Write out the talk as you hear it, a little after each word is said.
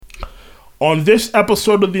On this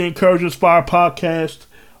episode of the Encourage Inspire podcast,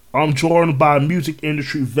 I'm joined by music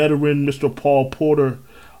industry veteran Mr. Paul Porter.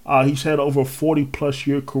 He's had over a 40-plus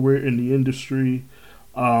year career in the industry,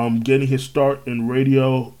 getting his start in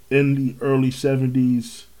radio in the early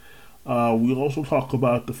 70s. We also talk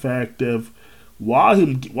about the fact of why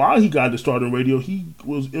he got to start in radio. He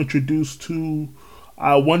was introduced to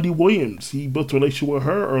Wendy Williams. He built a relationship with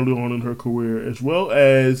her early on in her career, as well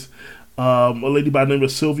as a lady by the name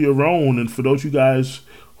of Slyvia Rhone. And for those of you guys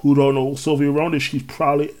who don't know who Slyvia Rhone is, she's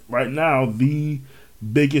probably right now the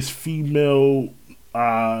biggest female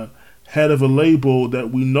head of a label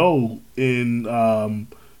that we know in the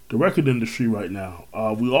record industry right now.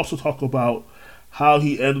 We also talk about how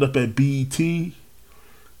he ended up at BET,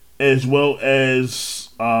 as well as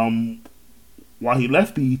why he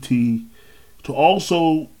left BET, to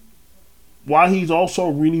also why he's also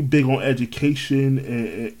really big on education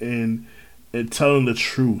and telling the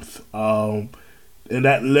truth. And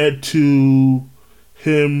that led to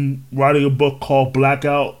him writing a book called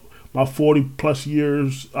Blackout, my 40-plus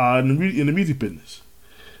years in the music business.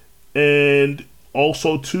 And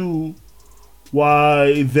also, too,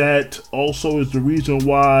 why that also is the reason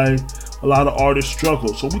why a lot of artists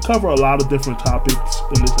struggle. So we cover a lot of different topics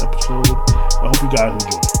in this episode. I hope you guys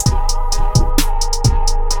enjoy.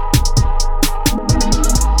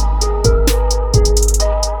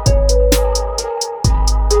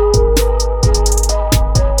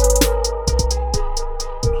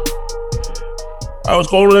 All right,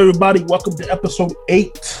 what's going on, everybody? Welcome to episode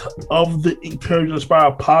 8 of the Encourage and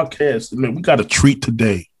Inspire podcast. Man, we got a treat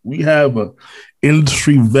today. We have an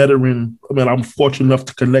industry veteran. I'm fortunate enough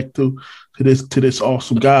to connect to this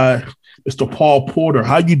awesome guy, Mr. Paul Porter.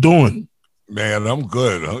 How you doing? Man, I'm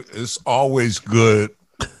good. It's always good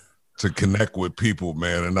to connect with people,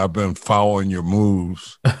 man. And I've been following your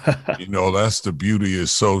moves. That's the beauty of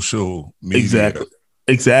social media.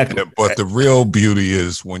 Exactly. But the real beauty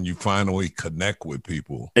is when you finally connect with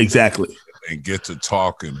people. Exactly. And get to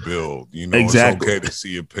talk and build. Exactly. It's okay to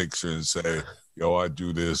see a picture and say, yo, I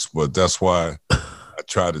do this. But that's why I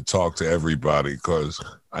try to talk to everybody, because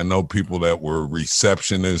I know people that were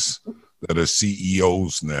receptionists that are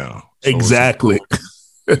CEOs now. So exactly.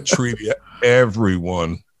 Treat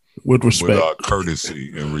everyone with respect, with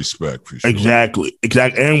courtesy and respect, for sure. Exactly.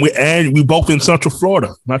 And we both in Central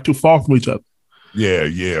Florida, not too far from each other.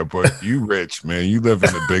 Yeah, but you rich, man. You live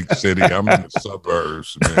in a big city. I'm in the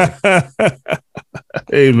suburbs, man.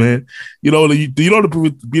 Hey, man.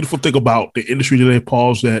 The beautiful thing about the industry today,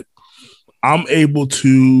 Paul, is that I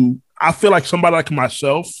feel like somebody like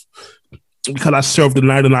myself, because I serve the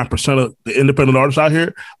 99% of the independent artists out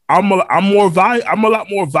here, I'm a lot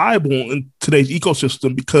more viable in today's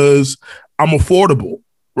ecosystem because I'm affordable,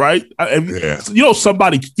 right? I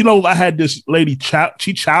had this lady,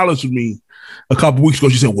 she challenged me a couple weeks ago.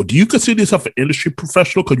 She said, well, do you consider yourself an industry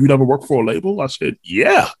professional because you never worked for a label? I said,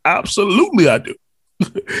 yeah, absolutely I do.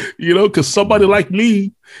 Because somebody like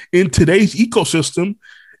me in today's ecosystem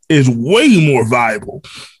is way more viable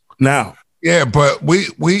now. Yeah, but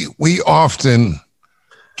we often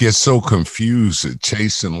get so confused at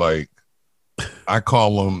chasing, like, I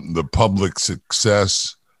call them the public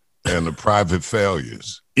success and the private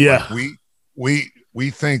failures. Yeah. Like we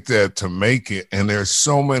think that to make it, and there's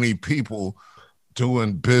so many people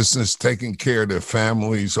doing business, taking care of their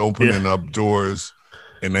families, opening up doors,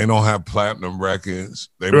 and they don't have platinum records.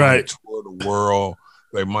 They might tour the world.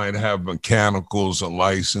 They might have mechanicals and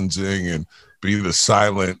licensing and be the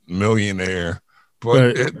silent millionaire.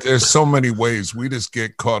 But there's so many ways. We just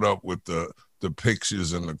get caught up with the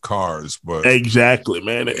pictures and the cars. But exactly,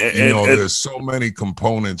 man. There's so many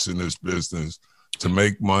components in this business to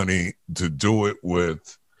make money, to do it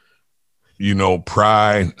with,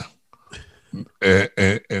 pride,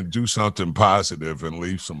 and do something positive and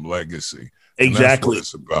leave some legacy. Exactly. That's what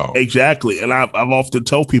it's about. Exactly. And I've often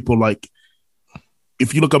tell people, like,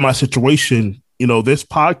 if you look at my situation, this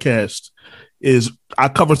podcast I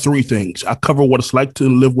cover 3 things. I cover what it's like to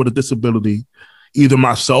live with a disability, either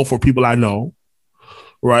myself or people I know,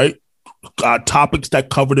 right? Topics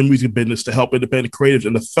that cover the music business to help independent creatives.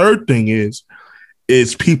 And the third thing is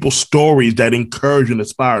people's stories that encourage and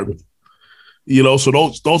inspire me.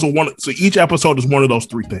 So those are so each episode is one of those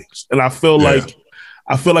 3 things. And I feel like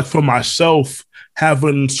for myself,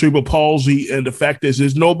 having cerebral palsy, and the fact is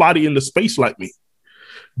there's nobody in the space like me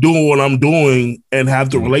doing what I'm doing and have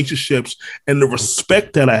the relationships and the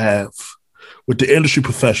respect that I have with the industry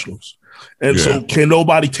professionals. And so can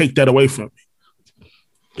nobody take that away from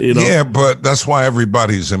me? Yeah, but that's why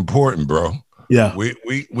everybody's important, bro. Yeah. We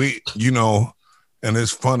and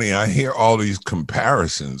it's funny, I hear all these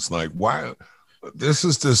comparisons, like, why this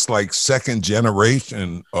is just like second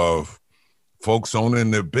generation of folks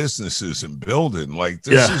owning their businesses and building. Like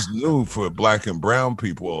this is new for Black and brown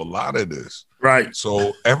people, a lot of this. Right.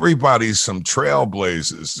 So everybody's some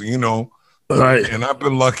trailblazers, you know. Right. And I've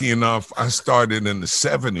been lucky enough, I started in the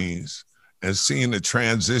 70s and seeing the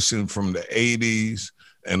transition from the 80s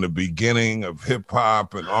and the beginning of hip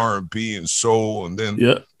hop and R&B and soul, and then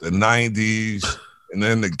the 90s, and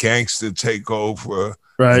then the gangster takeover.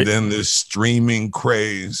 Right. And then this streaming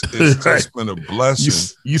craze. It's just been a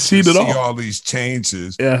blessing. You see it all these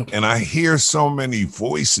changes. Yeah. And I hear so many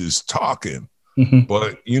voices talking.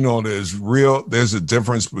 But you know, there's a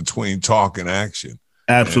difference between talk and action.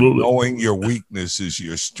 Absolutely. And knowing your weakness is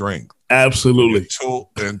your strength. Absolutely.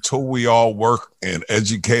 Until we all work and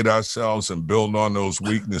educate ourselves and build on those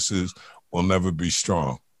weaknesses, we'll never be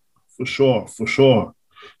strong. For sure.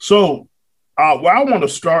 So where I want to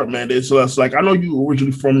start, man, is like, I know you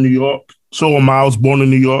originally from New York. So am I. I was born in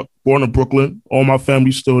New York, born in Brooklyn. All my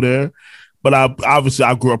family's still there. But I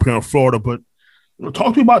grew up here in Florida. But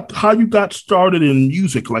talk to me about how you got started in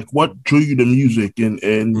music. Like, what drew you to music and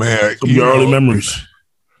man, some of your early memories?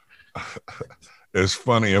 It's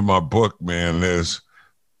funny, in my book, man,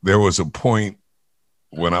 there was a point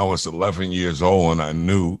when I was 11 years old and I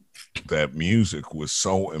knew that music was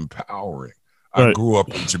so empowering. Right. I grew up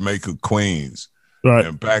in Jamaica, Queens. Right.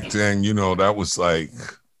 And back then, you know, that was like,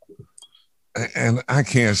 and I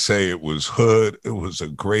can't say it was hood. It was a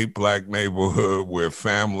great Black neighborhood where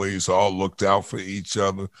families all looked out for each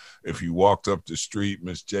other. If you walked up the street,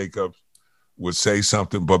 Miss Jacobs would say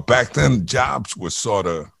something. But back then, jobs were sort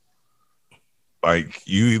of like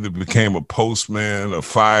you either became a postman, a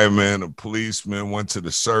fireman, a policeman, went to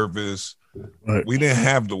the service. Right. We didn't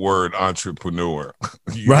have the word entrepreneur.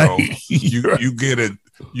 You know, you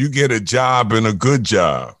get a job and a good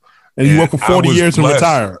job. And you work for 40 years and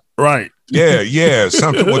retire. Right. Yeah.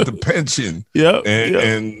 Something with the pension.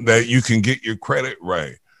 And that you can get your credit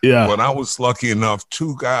right. Yeah. But I was lucky enough,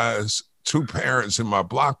 two parents in my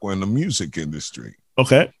block were in the music industry.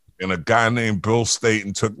 Okay. And a guy named Bill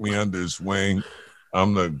Staten took me under his wing.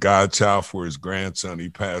 I'm the godchild for his grandson. He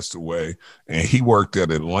passed away, and he worked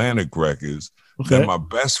at Atlantic Records. Okay. And my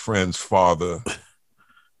best friend's father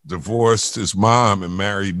divorced his mom and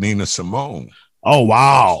married Nina Simone. Oh,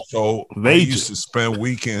 wow. So I used to spend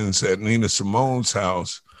weekends at Nina Simone's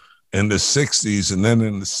house in the 60s. And then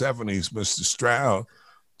in the 70s, Mr. Stroud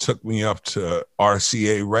took me up to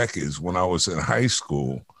RCA Records when I was in high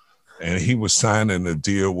school. And he was signing a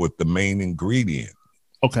deal with the Main Ingredient.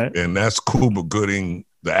 Okay. And that's Cuba Gooding,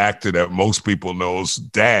 the actor that most people knows,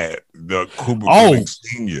 dad, the Cuba Gooding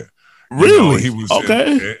Sr. Really? You know, he was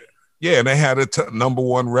okay. They had a number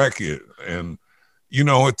one record. And, you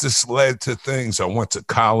know, it just led to things. I went to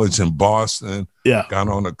college in Boston. Yeah. Got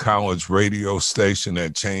on a college radio station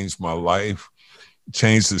that changed my life.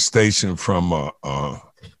 Changed the station from a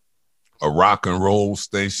rock and roll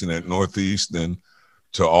station at Northeastern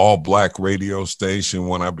to all Black radio station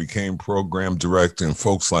when I became program director, and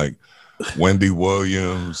folks like Wendy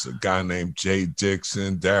Williams, a guy named Jay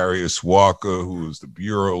Dixon, Darius Walker, who was the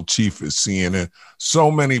bureau chief at CNN.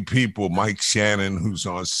 So many people, Mike Shannon, who's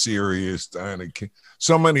on Sirius, Diana King.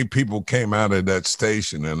 So many people came out of that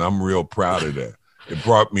station, and I'm real proud of that. It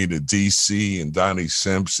brought me to DC and Donnie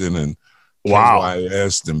Simpson and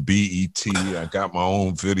KYS and BET. I got my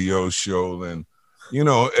own video show, and you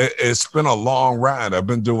know, it's been a long ride. I've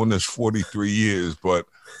been doing this 43 years, but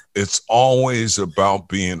it's always about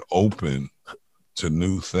being open to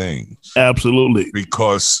new things. Absolutely.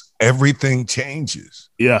 Because everything changes.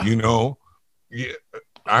 Yeah. You know,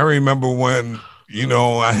 I remember when, you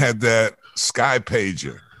know, I had that Sky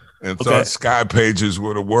Pager and thought Sky Pagers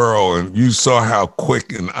were the world. And you saw how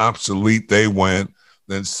quick and obsolete they went.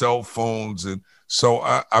 Then cell phones. And so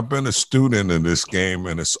I've been a student in this game,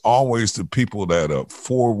 and it's always the people that are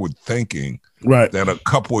forward thinking, right, that a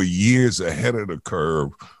couple of years ahead of the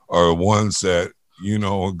curve are the ones that, you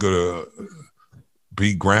know, are going to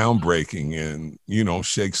be groundbreaking and, you know,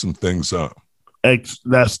 shake some things up. That's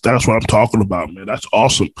what I'm talking about, man. That's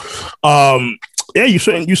awesome. Yeah, you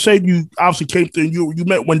said you obviously came through and you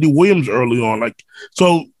met Wendy Williams early on. Like,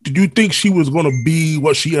 so did you think she was going to be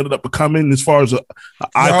what she ended up becoming as far as an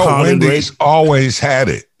icon? Wendy's always had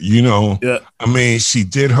it, you know. Yeah. I mean, she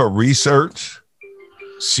did her research.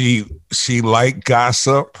 She liked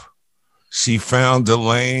gossip. She found a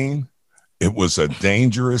lane. It was a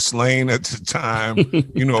dangerous lane at the time,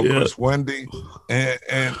 you know, because Wendy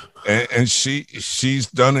and she's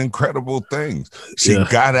done incredible things. She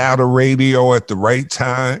got out of radio at the right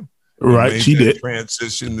time. Right, she did.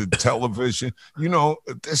 Transition to television. You know,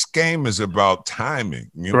 this game is about timing.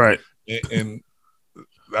 You know? Right. And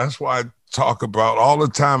that's why I talk about all the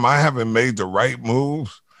time. I haven't made the right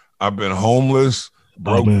moves. I've been homeless,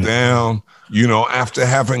 broke down, after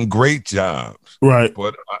having great jobs. Right.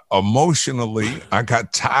 But emotionally, I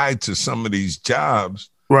got tied to some of these jobs.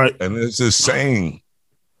 Right. And there's this saying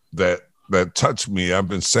that touched me. I've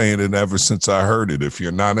been saying it ever since I heard it. If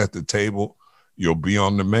you're not at the table, you'll be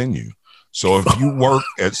on the menu. So if you work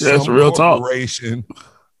at some corporation,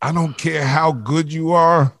 I don't care how good you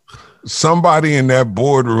are, somebody in that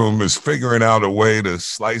boardroom is figuring out a way to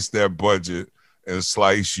slice their budget and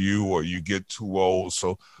slice you, or you get too old.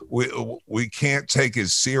 So we can't take it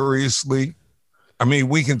seriously. I mean,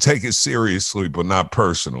 we can take it seriously, but not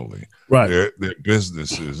personally. Right. They're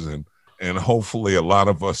businesses, and hopefully a lot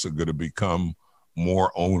of us are going to become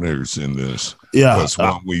more owners in this. Yeah. Because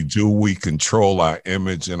when we do, we control our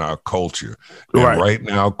image and our culture. And right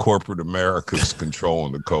now, corporate America is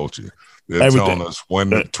controlling the culture. They're telling us when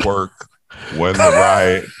to twerk, when to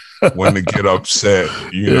riot, when to get upset.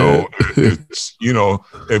 It's,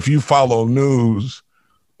 if you follow news,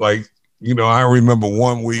 like, I remember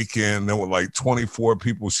one weekend there were like 24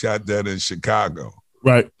 people shot dead in Chicago.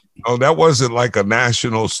 Right. Oh, that wasn't like a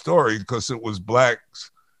national story because it was black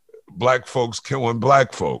folks killing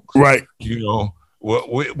black folks. Right.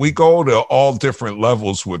 We go to all different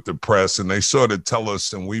levels with the press, and they sort of tell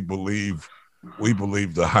us, and we believe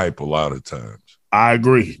the hype a lot of times. I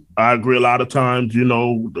agree a lot of times.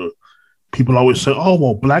 The people always say, "Oh,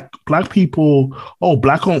 well, black people,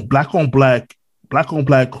 black on black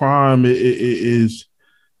crime that's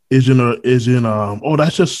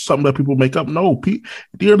just something that people make up." No, at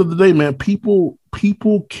the end of the day, man, people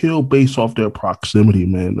kill based off their proximity,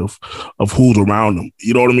 man, of who's around them.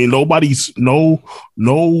 You know what I mean?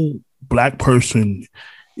 No black person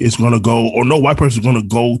is gonna go, or no white person is gonna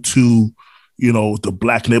go to, the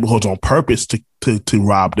black neighborhoods on purpose to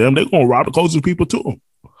rob them. They're gonna rob the closest people to them.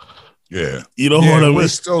 Yeah, what I mean?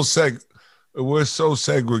 We're so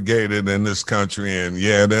segregated in this country, and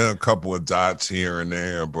there are a couple of dots here and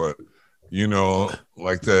there, but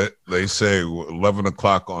like that, they say 11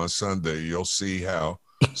 o'clock on Sunday, you'll see how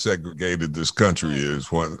segregated this country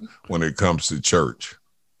is when it comes to church.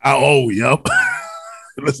 Oh, yep.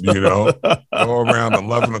 Go around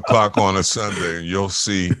 11 o'clock on a Sunday, and you'll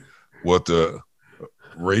see what the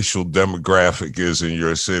racial demographic is in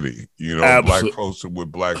your city. Black folks are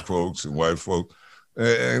with black folks and white folks.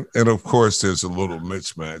 And of course, there's a little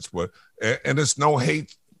mismatch, but it's no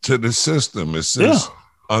hate to the system. It's just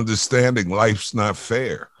understanding life's not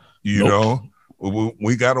fair.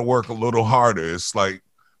 We got to work a little harder. It's like,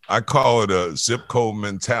 I call it a zip code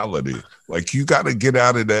mentality. Like, you got to get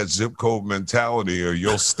out of that zip code mentality, or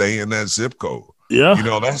you'll stay in that zip code.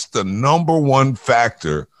 Yeah, that's the number one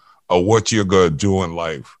factor of what you're gonna do in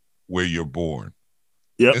life, where you're born.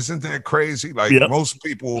 Yep. Isn't that crazy? Like, most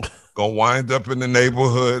people gonna wind up in the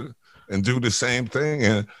neighborhood and do the same thing.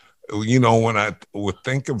 And when I would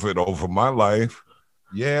think of it over my life,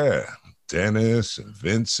 Dennis and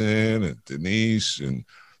Vincent and Denise and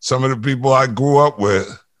some of the people I grew up with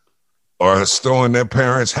are still in their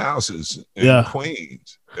parents' houses in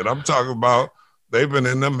Queens. And I'm talking about, they've been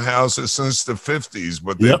in them houses since the 50s,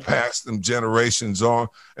 but they've passed them generations on.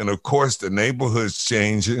 And of course, the neighborhood's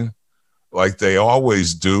changing, like they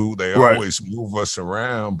always do. They always move us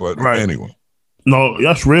around. But anyway. No,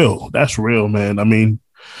 that's real. That's real, man. I mean,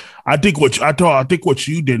 I think what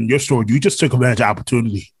you did in your story, you just took advantage of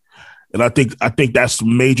opportunity. And I think that's the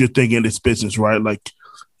major thing in this business, right? Like,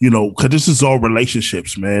 because this is all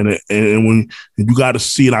relationships, man. And when you got to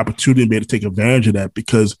see an opportunity and be able to take advantage of that,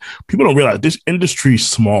 because people don't realize this industry is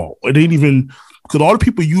small. It ain't even, because all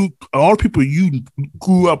the people you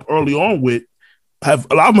grew up early on with, a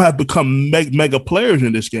lot of them have become mega players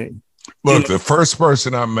in this game. Look, the first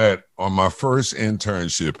person I met on my first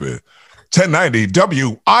internship at 1090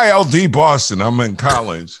 WILD Boston, I'm in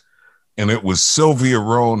college, and it was Slyvia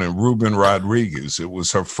Rhone and Ruben Rodriguez. It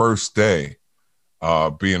was her first day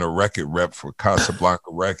being a record rep for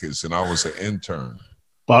Casablanca Records, and I was an intern.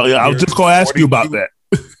 Well, yeah, I was just going to ask you about that.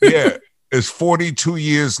 It's 42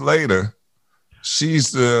 years later.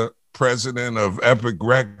 She's the president of Epic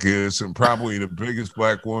Records and probably the biggest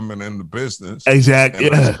black woman in the business. Exactly.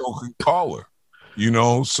 And I still can call her,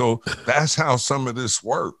 so that's how some of this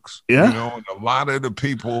works. Yeah. And a lot of the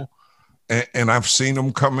people, and I've seen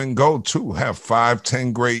them come and go too, have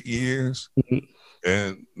 5-10 great years. Mm-hmm.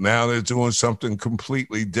 And now they're doing something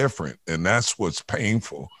completely different. And that's what's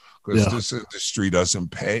painful, because this industry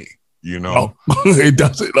doesn't pay. No, it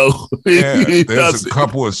doesn't. No, there's a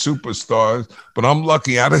couple of superstars, but I'm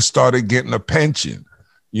lucky I just started getting a pension,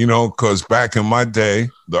 because back in my day,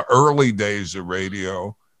 the early days of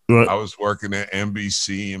radio, Right. I was working at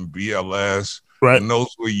NBC and BLS, Right. and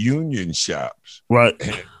those were union shops. Right.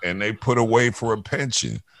 And they put away for a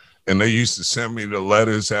pension. And they used to send me the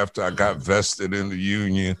letters after I got vested in the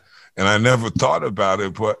union. And I never thought about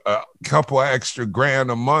it, but a couple of extra grand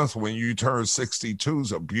a month when you turn 62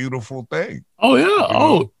 is a beautiful thing. Oh, yeah. You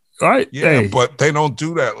know? Right. Yeah, but they don't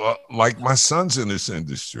do that. Like my son's in this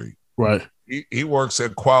industry. Right. He works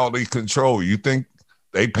at quality control. You think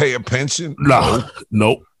they pay a pension? No.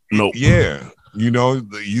 Nope. Yeah. You know,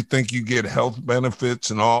 you think you get health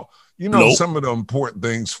benefits and all, you know, some of the important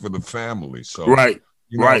things for the family. So, right.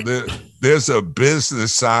 You know, there's a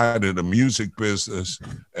business side of the music business,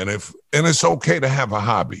 and it's okay to have a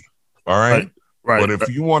hobby, all right? Right. But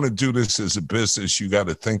if you want to do this as a business, you got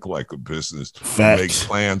to think like a business, make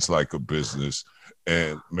plans like a business,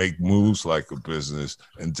 and make moves like a business,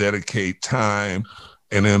 and dedicate time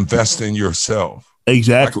and invest in yourself.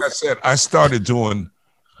 Exactly. Like I said, I started doing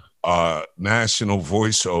national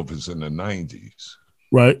voiceovers in the 90s.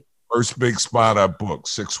 Right. First big spot I booked,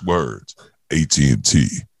 6 words. AT&T,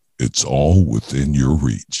 it's all within your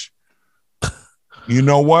reach. You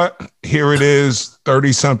know what? Here it is,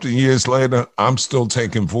 30-something years later, I'm still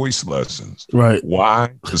taking voice lessons. Right. Why?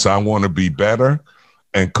 Because I want to be better,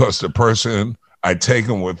 and because the person I take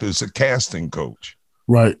them with is a casting coach.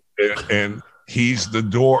 Right. And he's the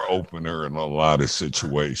door opener in a lot of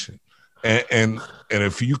situations. And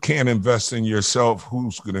if you can't invest in yourself,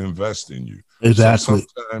 who's going to invest in you? Exactly. So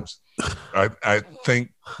sometimes I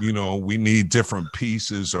think, you know, we need different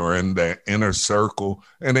pieces or in that inner circle.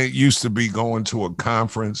 And it used to be going to a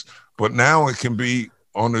conference, but now it can be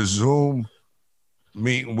on a Zoom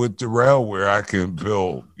meeting with Durell where I can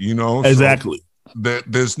build, you know. Exactly. So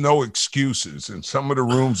there's no excuses. In some of the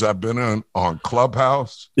rooms I've been in on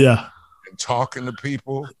Clubhouse, and talking to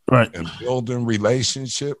people, right, and building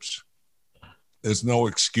relationships, there's no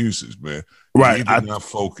excuses, man. Right. I not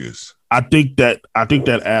focus. I think that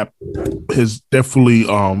app has definitely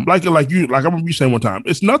like I remember you saying one time,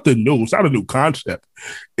 it's nothing new. It's not a new concept.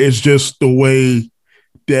 It's just the way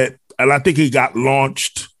that, and I think it got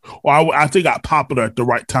launched, or I think it got popular at the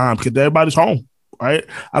right time because everybody's home, right?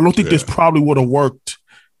 I don't think this probably would have worked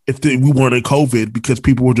if we weren't in COVID because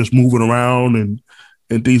people were just moving around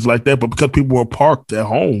and things like that. But because people were parked at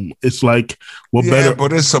home, it's like, better.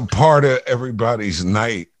 But it's a part of everybody's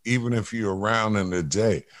night, even if you're around in the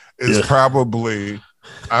day. It's probably,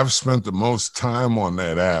 I've spent the most time on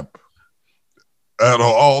that app out of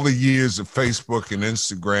all the years of Facebook and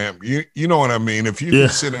Instagram. You know what I mean? If you can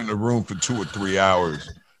sit in a room for 2 or 3 hours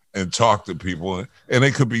and talk to people, and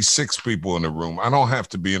it could be 6 people in the room. I don't have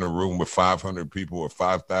to be in a room with 500 people or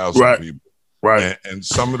 5,000 people. Right. And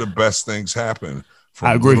some of the best things happen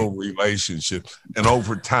from little relationships. And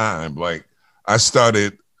over time, like I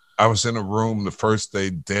was in a room the first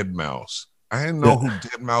day, Dead Mouse. I didn't know who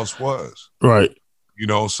Dead Mouse was. Right. You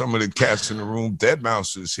know, some of the cats in the room, Dead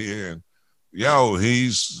Mouse is here. And,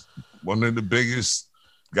 he's one of the biggest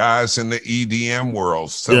guys in the EDM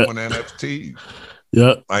world, selling NFTs.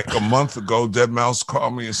 Yeah. Like a month ago, Dead Mouse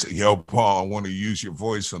called me and said, yo, Paul, I want to use your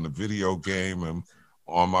voice on the video game and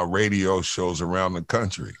on my radio shows around the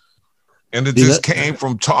country. And it just came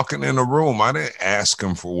from talking in a room. I didn't ask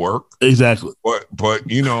him for work. Exactly.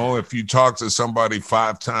 But you know, if you talk to somebody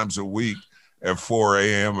 5 times a week at 4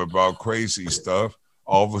 a.m. about crazy stuff,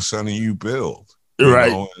 all of a sudden you build. You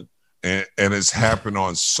know? And it's happened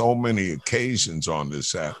on so many occasions on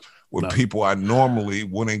this app with people I normally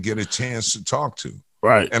wouldn't get a chance to talk to.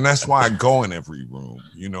 Right. And that's why I go in every room,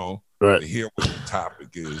 you know, to hear what the topic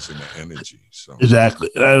is and the energy. So exactly.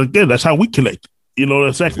 Again, that's how we connect. You know,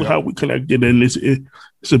 that's exactly how we connected. And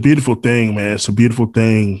it's a beautiful thing, man. It's a beautiful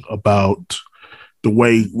thing about the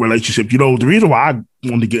way relationships, you know, the reason why I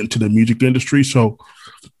wanted to get into the music industry. So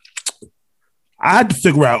I had to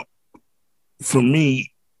figure out, for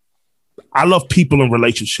me, I love people and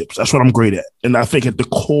relationships. That's what I'm great at. And I think at the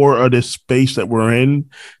core of this space that we're in,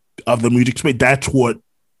 of the music space,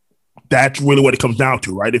 that's really what it comes down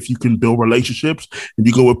to, right? If you can build relationships and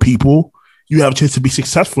you go with people, you have a chance to be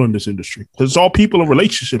successful in this industry. Because it's all people and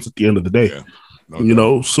relationships at the end of the day. Yeah, you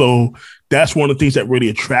know, so that's one of the things that really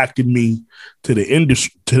attracted me to the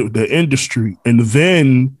industry. And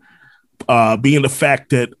then being the fact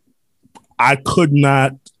that I could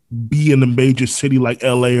not be in a major city like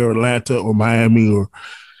LA or Atlanta or Miami, or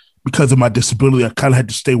because of my disability, I kind of had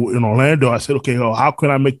to stay in Orlando. I said, okay, how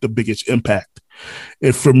can I make the biggest impact?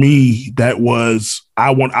 And for me, that was,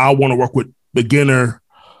 I want to work with beginner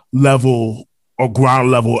level or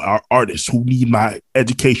ground level artists who need my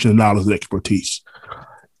education, knowledge, and expertise.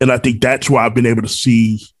 And I think that's where I've been able to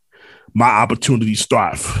see my opportunities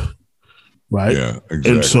thrive. right? Yeah,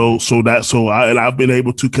 exactly. And I've been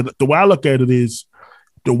able to connect. The way I look at it is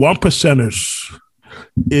the one percenters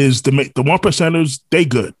they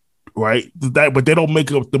good, right? But they don't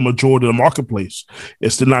make up the majority of the marketplace.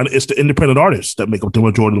 It's the independent artists that make up the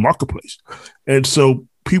majority of the marketplace, and so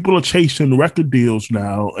people are chasing record deals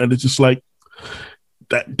now, and it's just like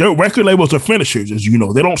that. Their record labels are finishers, as you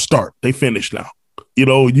know. They don't start; they finish now. You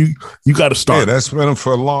know, you got to start. Yeah, that's been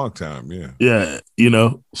for a long time. Yeah, yeah. You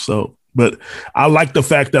know, so but I like the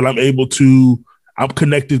fact that I'm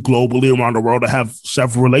connected globally around the world. I have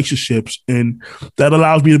several relationships, and that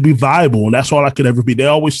allows me to be viable. And that's all I could ever be. They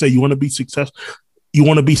always say, you want to be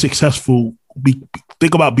successful.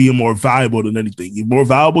 Think about being more valuable than anything. The more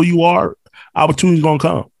valuable you are, opportunity's gonna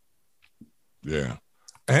come. Yeah,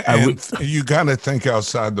 and you got to think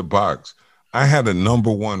outside the box. I had a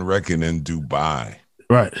 #1 record in Dubai.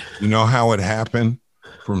 Right. You know how it happened?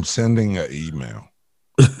 From sending an email.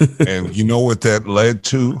 And you know what that led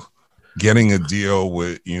to? Getting a deal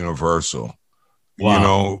with Universal. Wow. You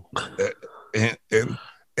know, and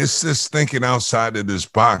it's just thinking outside of this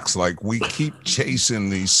box. Like, we keep chasing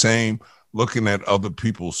these same, looking at other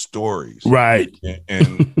people's stories. Right.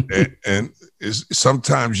 And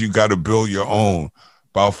sometimes you got to build your own.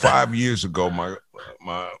 About 5 years ago, my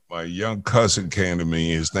young cousin came to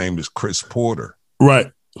me. His name is Chris Porter.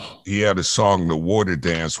 Right. He had a song, The Water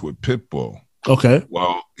Dance with Pitbull. Okay.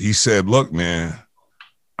 Well, he said, look, man,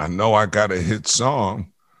 I know I got a hit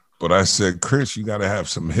song, but I said, Chris, you got to have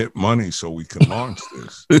some hit money so we can launch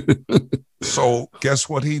this. So guess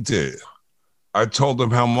what he did? I told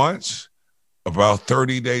him how much. About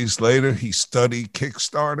 30 days later, he studied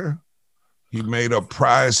Kickstarter. He made up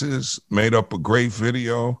prizes, made up a great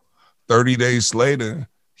video. 30 days later,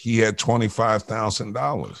 he had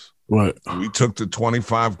 $25,000. Right. We took the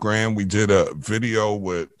 25 grand. We did a video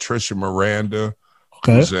with Trisha Miranda,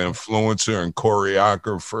 okay, who's an influencer and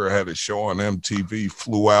choreographer, had a show on MTV,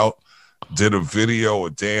 flew out, did a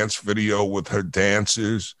dance video with her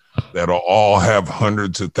dancers that'll all have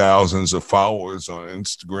hundreds of thousands of followers on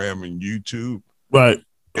Instagram and YouTube. Right.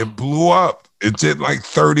 It blew up. It did like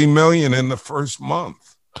 30 million in the first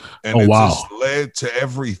month. And just led to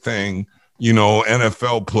everything. You know,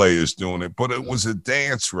 NFL players doing it, but it was a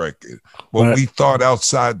dance record. But we thought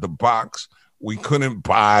outside the box. We couldn't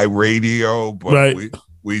buy radio, but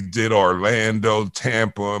we did Orlando,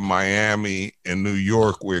 Tampa, Miami, and New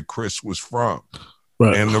York, where Chris was from.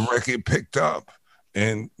 Right. And the record picked up.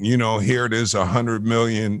 And, you know, here it is 100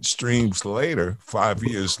 million streams later, 5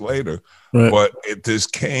 years later. Right. But this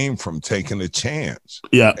came from taking a chance.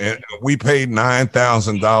 Yeah. And we paid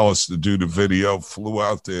 $9,000 to do the video, flew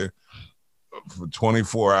out there for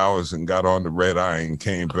 24 hours and got on the red eye and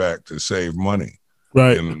came back to save money.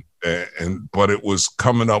 Right. But it was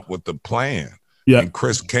coming up with the plan. Yeah. And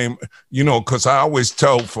Chris came, you know, because I always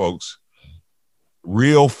tell folks,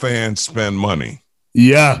 real fans spend money.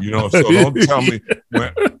 Yeah. You know, so don't tell me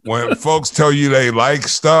when folks tell you they like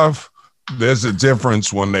stuff, there's a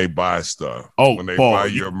difference when they buy stuff. Oh, when they Paul, buy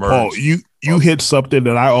your merch. Paul, you hit something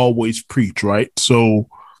that I always preach, right? So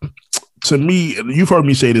to me, you've heard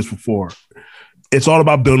me say this before. It's all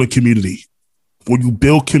about building community. When you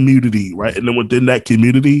build community, right? And then within that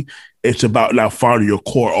community, it's about now finding your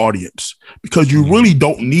core audience, because you really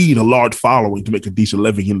don't need a large following to make a decent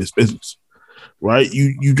living in this business, right?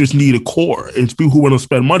 You just need a core, and it's people who want to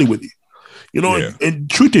spend money with you. You know, and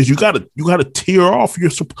truth is, you gotta tear off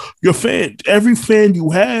your fan. Every fan you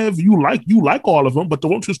have, you like all of them, but the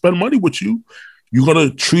ones who spend money with you, you're gonna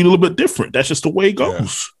treat a little bit different. That's just the way it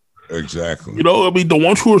goes. Yeah. Exactly. You know, I mean, the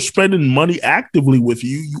ones who are spending money actively with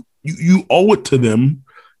you, you owe it to them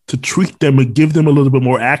to treat them and give them a little bit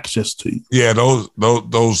more access to you. Yeah,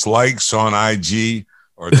 those likes on IG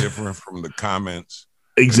are different from the comments.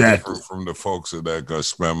 Exactly. Different from the folks that are gonna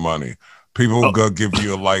spend money. People are gonna give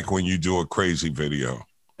you a like when you do a crazy video.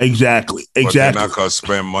 Exactly. But they're not gonna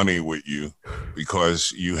spend money with you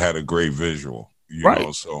because you had a great visual. You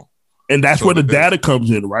know, so. And that's where the data comes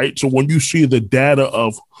in, right? So when you see the data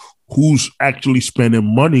of who's actually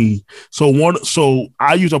spending money. So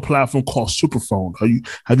I use a platform called Superphone.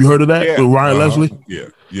 Have you heard of that? Yeah. With Ryan Leslie?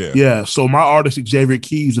 Yeah. So my artist Xavier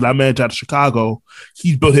Keys that I manage out of Chicago,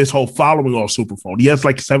 he's built his whole following on Superphone. He has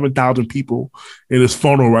like 7,000 people in his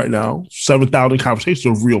funnel right now. 7,000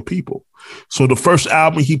 conversations of real people. So the first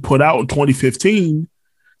album he put out in 2015,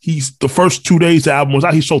 the first 2 days the album was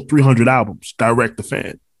out, he sold 300 albums direct to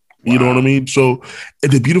fan. You know what I mean? So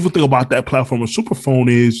and the beautiful thing about that platform of Superphone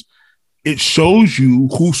is it shows you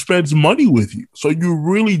who spends money with you. So you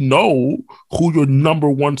really know who your number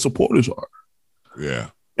one supporters are.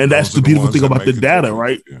 Yeah. And that's Those the are the beautiful ones thing that about the make a data, difference.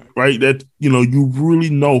 right? Yeah. Right? That, you really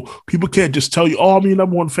know. People can't just tell you, oh, I'm your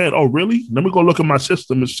number one fan. Oh, really? Let me go look at my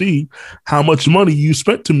system and see how much money you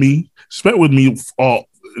spent with me,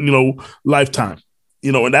 lifetime.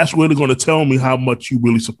 And that's really going to tell me how much you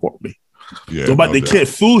really support me. Yeah, no They doubt. can't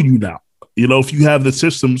fool you now. If you have the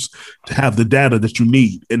systems to have the data that you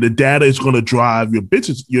need, and the data is going to drive your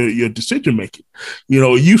business, your decision making.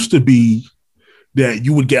 It used to be that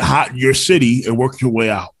you would get hot in your city and work your way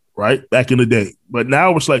out, right? Back in the day. But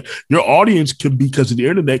now it's like your audience can be, because of the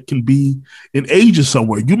internet, can be in Asia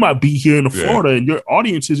somewhere. You might be here in Florida and your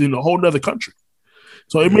audience is in a whole other country.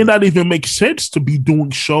 So it may not even make sense to be doing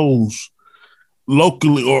shows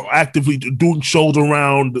locally or actively doing shows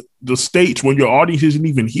around the States when your audience isn't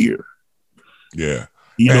even here. Yeah.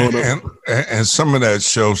 And some of that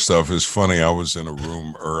show stuff is funny. I was in a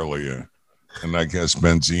room earlier, and I guess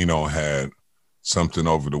Benzino had something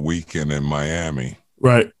over the weekend in Miami.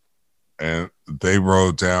 Right. And they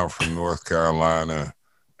rode down from North Carolina,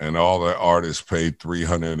 and all the artists paid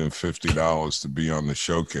 $350 to be on the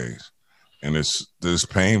showcase. And this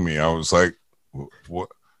pained me. I was like, what?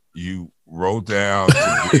 You rode down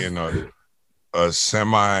to be in a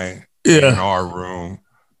semi A&R room,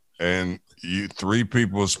 and you 3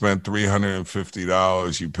 people spent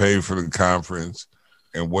 $350. You paid for the conference,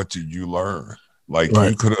 and what did you learn? Like,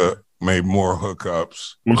 you could have made more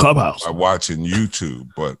hookups Clubhouse by watching YouTube,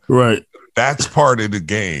 but that's part of the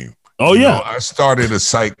game. Oh, yeah. I started a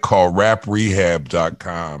site called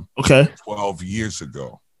raprehab.com 12 years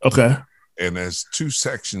ago. Okay. And there's 2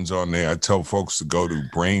 sections on there. I tell folks to go to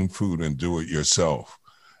Brain Food and Do It Yourself.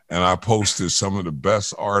 And I posted some of the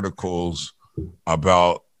best articles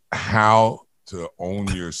about how to own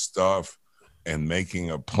your stuff and making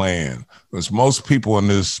a plan. Because most people in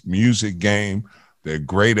this music game, they're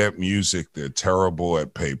great at music. They're terrible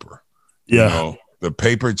at paper. Yeah. The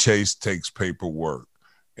paper chase takes paperwork.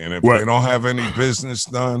 And if they don't have any business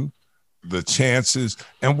done, the chances.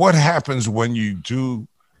 And what happens when you do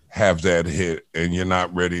have that hit and you're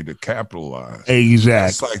not ready to capitalize? Exactly.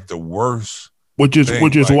 It's like the worst. Which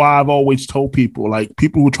is why I've always told people, like,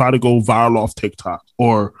 people who try to go viral off TikTok,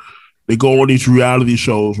 or they go on these reality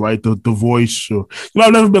shows, right? The Voice.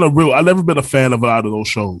 I've never been a fan of a lot of those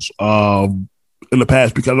shows in the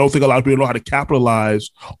past, because I don't think a lot of people know how to capitalize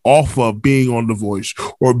off of being on The Voice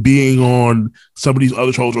or being on some of these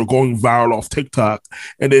other shows or going viral off TikTok,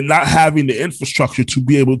 and then not having the infrastructure to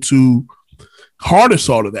be able to harness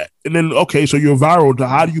all of that. And then, okay, so you're viral.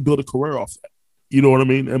 How do you build a career off that? You know what I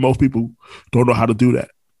mean? And most people don't know how to do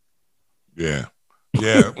that. Yeah.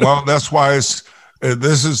 Yeah. Well, that's why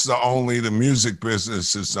the music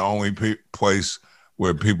business is the only place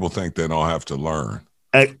where people think they don't have to learn.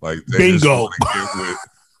 Like, they bingo. just want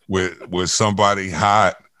to get with somebody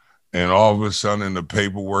hot, and all of a sudden the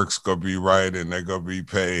paperwork's going to be right and they're going to be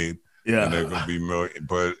paid. Yeah. And they're going to be million,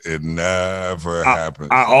 but it never happens.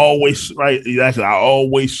 I always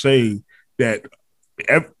say that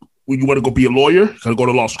when you want to go be a lawyer, you got to go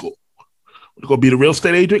to law school. When you go be a real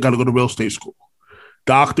estate agent, got to go to real estate school.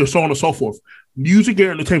 Doctor, so on and so forth. Music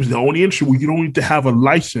and entertainment is the only industry where you don't need to have a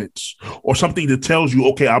license or something that tells you,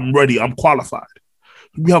 okay, I'm ready, I'm qualified.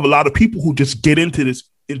 We have a lot of people who just get into this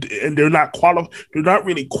and they're not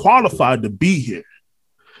really qualified to be here.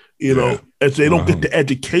 As they don't get the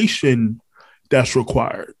education that's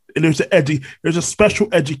required. And there's a special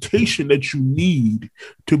education that you need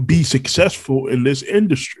to be successful in this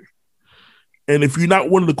industry. And if you're not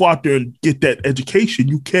willing to go out there and get that education,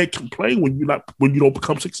 you can't complain when you don't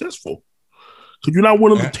become successful. So you're not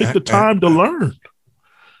willing to take the time to learn.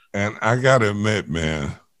 And I gotta admit,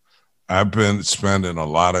 man, I've been spending a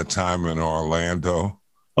lot of time in Orlando.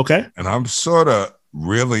 Okay. And I'm sort of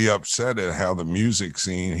really upset at how the music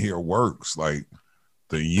scene here works. Like,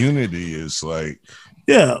 the unity is like,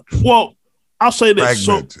 yeah. Well, I'll say this.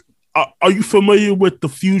 Fragmented. So, are you familiar with the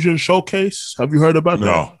Fusion Showcase? Have you heard about that?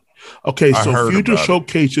 No. Okay, so Fusion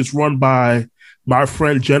Showcase is run by my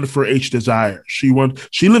friend Jennifer H. Desire. She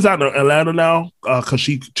lives out in Atlanta now because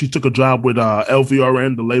she took a job with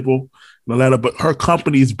LVRN, the label in Atlanta, but her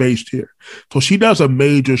company is based here. So she does a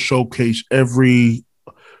major showcase every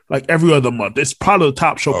other month. It's probably the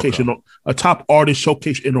top showcase, a top artist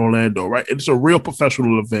showcase in Orlando, right? And it's a real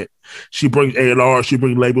professional event. She brings A&R, she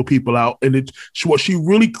brings label people out, and what she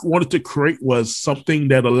really wanted to create was something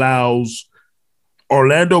that allows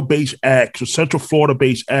Orlando-based acts or Central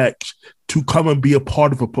Florida-based acts to come and be a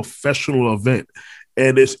part of a professional event.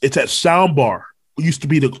 And it's at Soundbar. It used to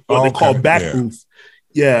be what they call back booth.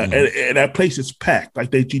 Yeah, and that place is packed.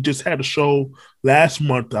 Like she just had a show last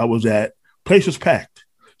month I was at. Place was packed.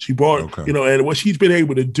 She brought, Okay. and what she's been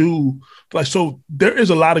able to do, like, so there is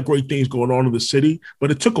a lot of great things going on in the city, but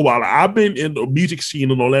it took a while. I've been in the music scene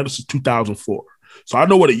in Orlando since 2004. So I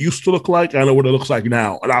know what it used to look like. I know what it looks like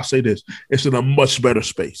now. And I'll say this, it's in a much better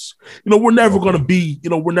space. We're never going to be,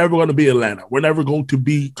 we're never going to be Atlanta. We're never going to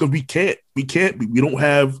be, because we can't be. We don't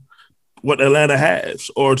have what Atlanta has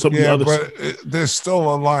or some of the other. But there's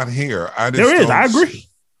still a lot here. I agree.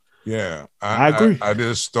 Yeah. I agree. I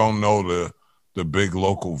just don't know the big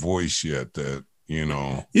local voice yet that,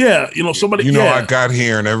 Yeah. Somebody, I got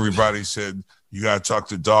here and everybody said, you got to talk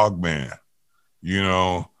to Dog Man,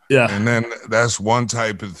 Yeah. And then that's one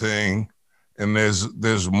type of thing. And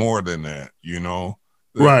there's more than that,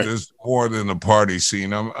 Right. There's more than the party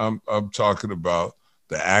scene. I'm talking about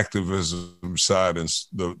the activism side and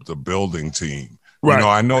the building team. Right.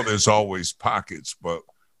 I know there's always pockets, but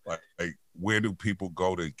like where do people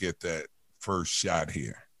go to get that first shot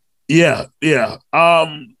here? Yeah.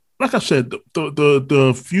 Like I said,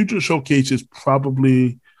 the Future Showcase is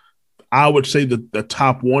probably, I would say, the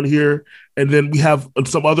top one here. And then we have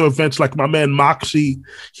some other events like my man Moxie.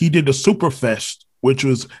 He did the Superfest, which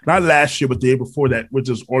was not last year, but the year before that, which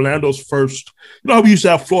is Orlando's first. How we used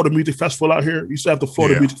to have Florida Music Festival out here? We used to have the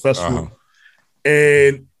Florida Music Festival.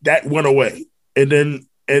 And that went away. And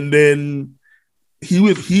then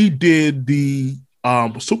he did the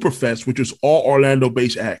Superfest, which is all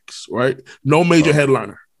Orlando-based acts, right? No major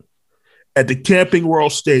headliner at the Camping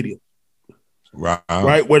World Stadium.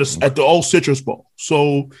 Right, where it's at the old Citrus Bowl.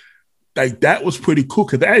 So, like, that was pretty cool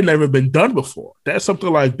because that had never been done before. That's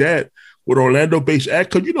something like that with Orlando-based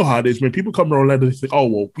act. Because you know how it is, man. People come to Orlando and think, "Oh,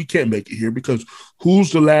 well, we can't make it here because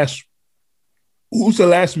who's the last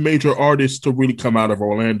major artist to really come out of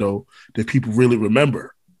Orlando that people really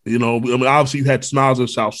remember?" Obviously you had Smiles and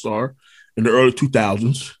South Star in the early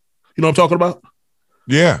 2000s. You know what I'm talking about?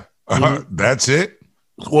 Yeah, that's it.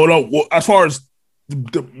 Well, no, as far as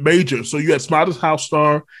the major, so you had Smiles and South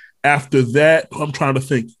Star. After that, I'm trying to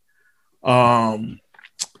think.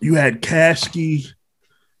 You had Kasky.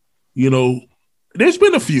 There's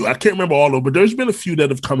been a few. I can't remember all of them, but there's been a few that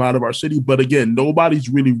have come out of our city. But again, nobody's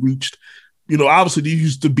really reached. Obviously,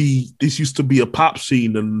 this used to be a pop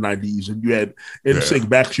scene in the 90s, and you had NSYNC,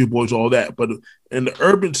 Backstreet Boys, all that. But in the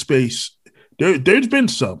urban space, there's been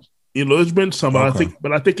some. There's been some. Okay.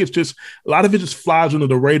 But I think it's just a lot of it just flies under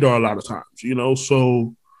the radar a lot of times.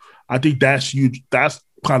 So I think that's huge. That's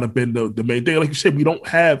kind of been the main thing. Like you said, we don't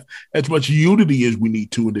have as much unity as we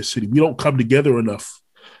need to in this city. We don't come together enough.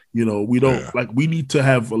 We don't we need to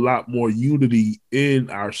have a lot more unity in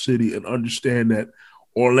our city and understand that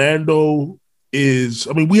Orlando is,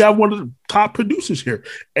 we have one of the top producers here.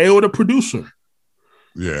 Ayo, the producer.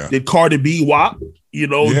 Yeah. Did Cardi B, WAP,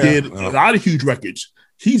 did a lot of huge records.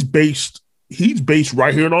 He's based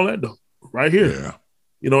right here in Orlando, right here.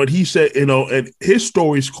 Yeah. And he said, and his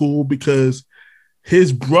story is cool because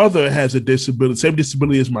his brother has a disability, same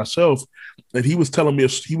disability as myself. And he was telling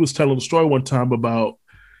the story one time about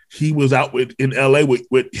he was out in LA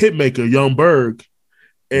with hitmaker Young Berg.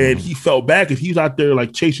 And he felt bad because he's out there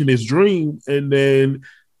like chasing his dream. And then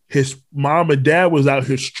his mom and dad was out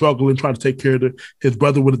here struggling, trying to take care of his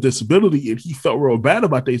brother with a disability. And he felt real bad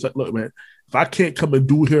about that. He's like, look, man, if I can't come and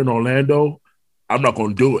do it here in Orlando, I'm not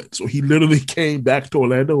going to do it. So he literally came back to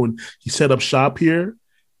Orlando and he set up shop here.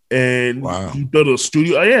 And he built a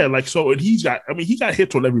studio. Yeah, and he got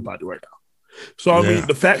hits on everybody right now. So,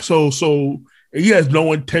 the fact, so he has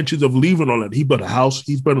no intentions of leaving Orlando. He built a house.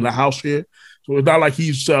 He's building a house here. So it's not like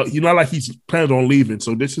he's planning on leaving.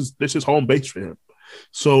 So this is home base for him.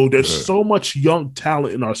 So there's so much young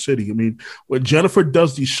talent in our city. When Jennifer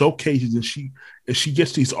does these showcases and she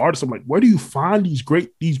gets these artists, I'm like, where do you find these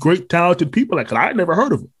great talented people? Like, I never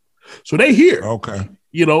heard of them. So they here. Okay.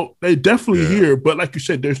 They definitely here. But like you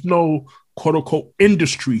said, there's no quote unquote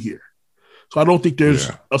industry here. So I don't think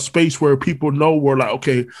there's a space where people know we're like,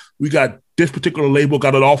 okay, we got this particular label,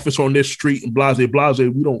 got an office on this street and blase.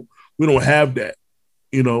 We don't have that,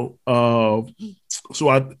 So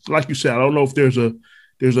like you said, I don't know if there's a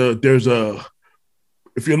if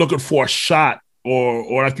you're looking for a shot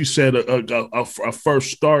or like you said, a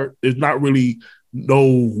first start, there's not really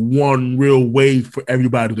no one real way for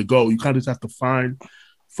everybody to go. You kind of just have to find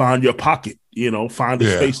your pocket, find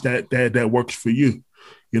a space that works for you.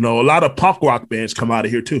 A lot of punk rock bands come out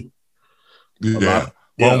of here too. Well,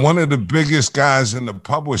 one of the biggest guys in the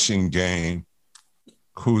publishing game,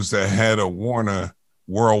 who's the head of Warner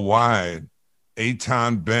Worldwide,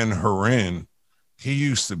 Eitan Ben-Harin, he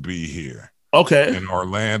used to be here. Okay. In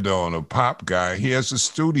Orlando, and a pop guy. He has a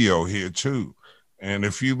studio here too. And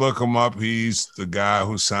if you look him up, he's the guy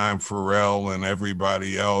who signed Pharrell and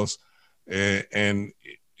everybody else. And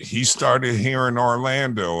he started here in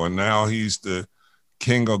Orlando, and now he's the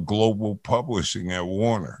king of global publishing at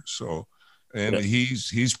Warner. So, and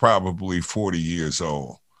he's probably 40 years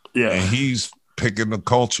old. Yeah. And he's picking the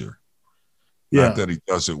culture. Yeah. Not that he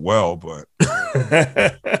does it well, but.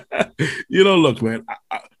 Look, man,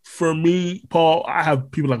 for me, Paul, I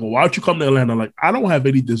have people like, well, why don't you come to Atlanta? Like, I don't have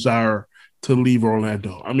any desire to leave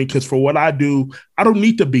Orlando. I mean, because for what I do, I don't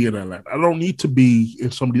need to be in Atlanta. I don't need to be in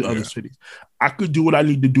some of these other cities. I could do what I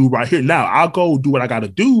need to do right here. Now, I'll go do what I got to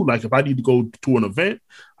do. Like, if I need to go to an event,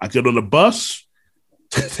 I get on the bus,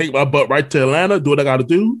 take my butt right to Atlanta, do what I got to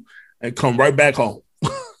do, and come right back home.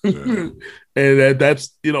 Yeah. And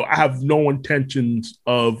that's, I have no intentions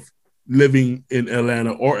of living in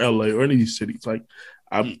Atlanta or LA or any of these cities. Like,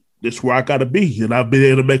 that's where I got to be, and I've been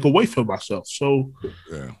able to make a way for myself. So,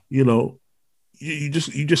 you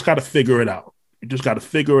just got to figure it out. You just got to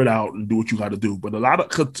figure it out and do what you got to do. But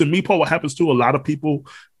to me, Paul, what happens to a lot of people,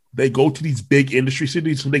 they go to these big industry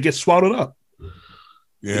cities and they get swallowed up.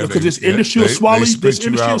 Yeah, because this industry will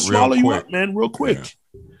swallow you up, man, real quick.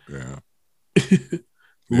 Yeah.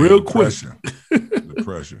 Real quick. The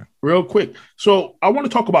pressure. Real quick. So I want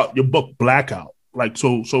to talk about your book, Blackout. Like,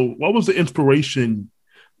 so what was the inspiration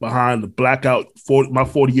behind the Blackout my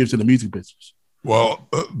 40 years in the music business? Well,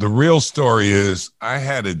 the real story is I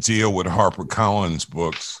had a deal with HarperCollins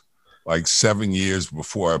Books like 7 years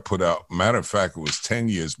before I put out. Matter of fact, it was 10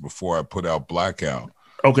 years before I put out Blackout.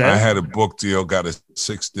 Okay. I had a book deal, got a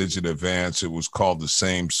 6-digit advance. It was called The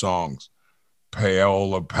Same Songs,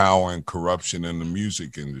 Payola, Power, and Corruption in the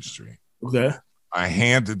Music Industry. Okay. I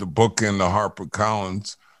handed the book in to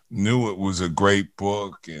HarperCollins, knew it was a great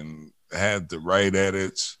book and had the right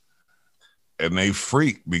edits, and they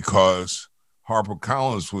freaked because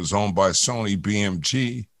HarperCollins was owned by Sony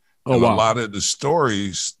BMG. A lot of the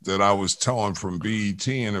stories that I was telling from BET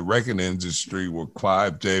and the record industry were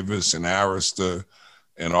Clive Davis and Arista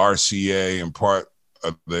and RCA and part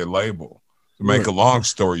of their label. To make a long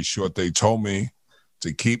story short, they told me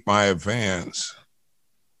to keep my advance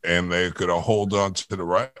and they could hold on to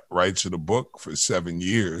the rights of the book for 7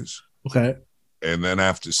 years. Okay. And then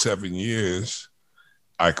after 7 years,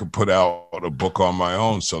 I could put out a book on my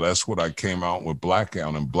own. So that's what I came out with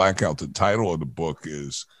Blackout. And Blackout, the title of the book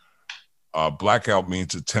is Blackout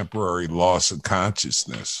means a temporary loss of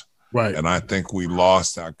consciousness. Right. And I think we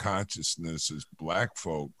lost our consciousness as Black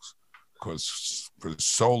folks because for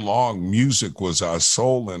so long, music was our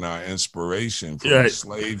soul and our inspiration from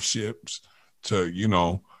slave ships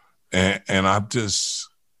to, and I've just,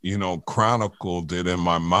 chronicled it in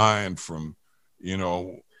my mind from,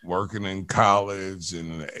 working in college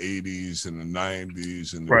in the 80s and the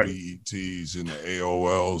 90s and the BETs and the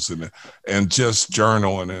AOLs and just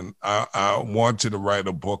journaling. And I wanted to write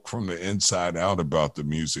a book from the inside out about the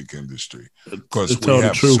music industry because we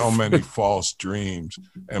have so many false dreams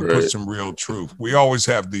and put some real truth. We always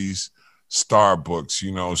have these star books,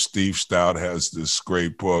 Steve Stout has this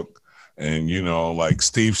great book. And, like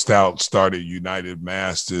Steve Stout started United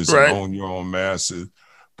Masters and Own Your Own Masters.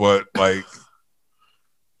 But like,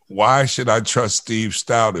 why should I trust Steve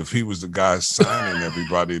Stout if he was the guy signing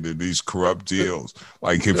everybody to these corrupt deals?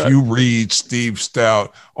 Like if you read Steve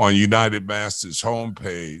Stout on United Masters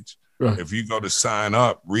homepage, if you go to sign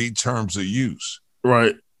up, read terms of use.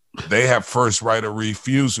 Right. They have first right of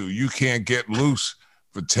refusal. You can't get loose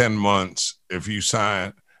for 10 months if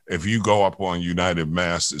you go up on United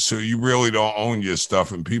Masters. So you really don't own your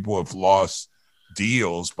stuff, and people have lost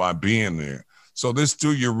deals by being there. So just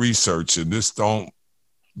do your research and just don't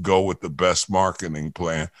go with the best marketing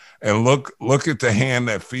plan. And look at the hand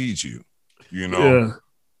that feeds you.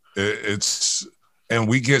 It's and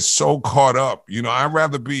we get so caught up. I'd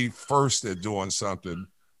rather be first at doing something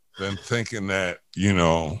than thinking that,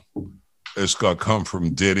 it's gonna come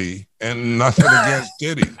from Diddy, and nothing against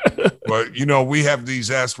Diddy. But, we have these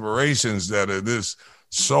aspirations that are this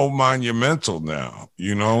so monumental now,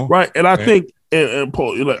 Right. And I think, and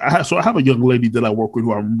Paul, I have a young lady that I work with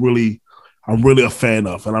who I'm really a fan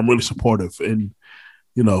of, and I'm really supportive. And,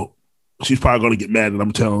 she's probably going to get mad that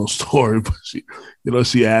I'm telling a story, but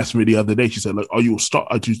she asked me the other day, she said, like, are you a star?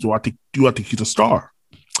 Do I think she's a star?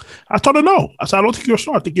 I told her no. I said, I don't think you're a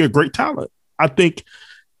star. I think you're a great talent. I think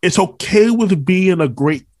it's okay with being a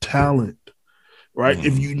great talent. Right.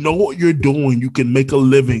 If you know what you're doing, you can make a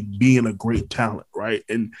living being a great talent. Right.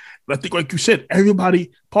 And I think, like you said,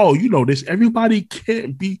 everybody, Paul, this, everybody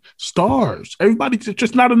can't be stars. Everybody's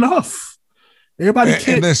just not enough. Everybody can't.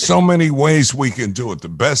 And there's so many ways we can do it. The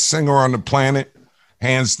best singer on the planet,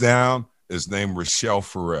 hands down, is named Rochelle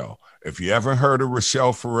Farrell. If you haven't heard of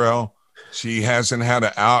Rochelle Farrell, she hasn't had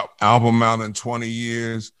an album out in 20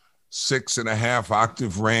 years. 6.5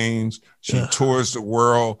 octave range. She tours the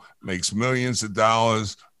world, makes millions of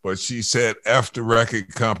dollars. But she said F the record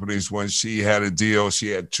companies when she had a deal. She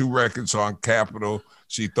had 2 records on Capitol.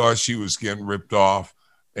 She thought she was getting ripped off.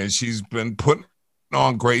 And she's been putting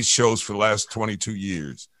on great shows for the last 22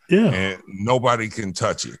 years. Yeah. And nobody can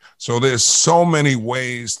touch it. So there's so many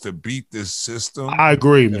ways to beat this system. I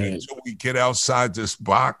agree, man. And until we get outside this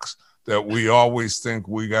box that we always think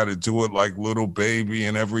we got to do it like Little Baby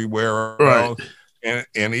and everywhere else. And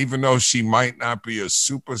even though she might not be a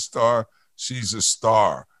superstar, she's a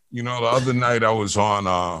star. You know, the other night I was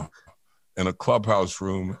on in a clubhouse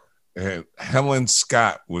room, and Helen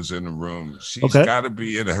Scott was in the room. She's got to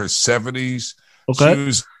be in her 70s. Okay. She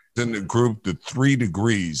was in the group The 3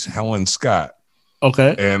 Degrees, Helen Scott.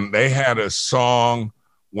 Okay. And they had a song,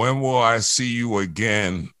 When Will I See You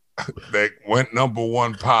Again, that went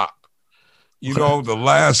 #1 pop. You know, the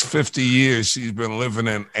last 50 years, she's been living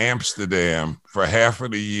in Amsterdam for half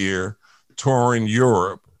of the year, touring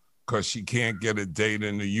Europe, because she can't get a date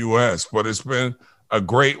in the U.S. But it's been a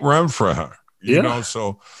great run for her. You know,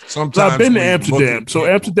 so sometimes I've been to Amsterdam, so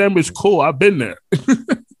Amsterdam is cool. I've been there.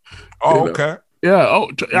 Oh, okay. Yeah.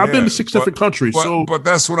 Oh, I've been to 6 different countries. But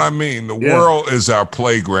that's what I mean. The world is our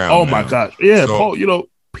playground. Oh now. My gosh. Yeah, so, Paul. You know,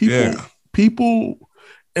 people,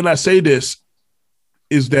 and I say this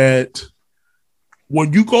is that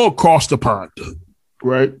when you go across the pond,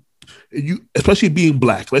 right? And you, especially being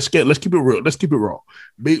black, let's keep it real. Let's keep it raw.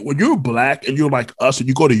 When you're black and you're like us, and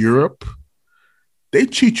you go to Europe, they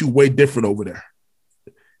treat you way different over there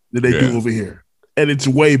than they do over here. And it's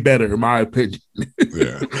way better, in my opinion.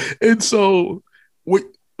 Yeah. And so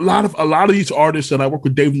a lot of these artists that I work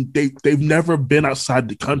with, they've never been outside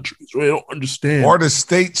the country. So they don't understand. Or the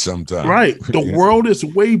state sometimes. Right. The world is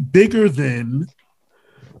way bigger than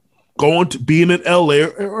going to being in LA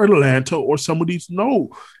or Atlanta or some of these.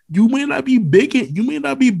 No. You may not be big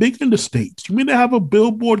in the States. You may not have a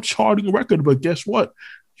Billboard charting record, but guess what?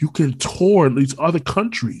 You can tour in these other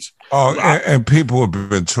countries. Oh, and people have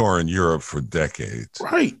been touring Europe for decades.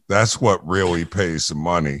 Right. That's what really pays the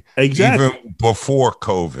money. Exactly. Even before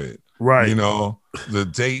COVID. Right. You know, the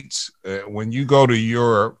dates, when you go to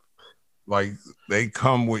Europe, like they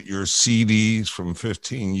come with your CDs from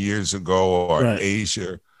 15 years ago or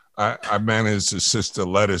Asia. I managed a sister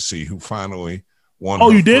Lettucey who finally won. Oh,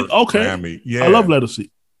 you did? Okay. Grammy. Yeah. I love Lettucey.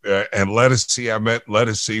 And Lettucey, I met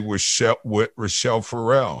Lettucey with Rochelle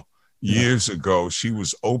Farrell years ago. She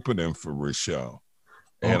was opening for Rochelle.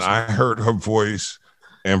 Awesome. And I heard her voice,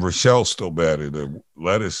 and Rochelle's still better than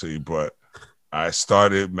Lettucey, but I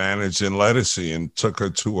started managing Lettucey and took her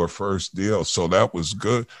to her first deal. So that was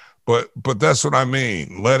good. But that's what I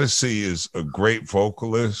mean. Lettucey is a great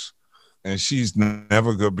vocalist, and she's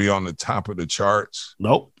never going to be on the top of the charts.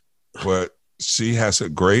 Nope. But she has a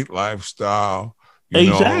great lifestyle. You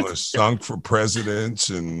know, sung for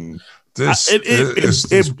presidents, and this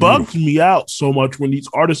it bugs me out so much when these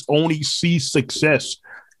artists only see success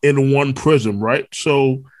in one prism, right?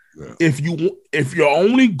 So if your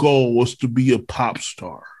only goal was to be a pop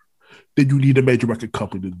star, then you need a major record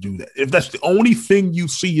company to do that. If that's the only thing you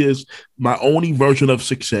see is my only version of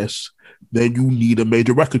success, then you need a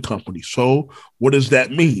major record company. So what does that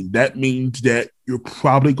mean? That means that you're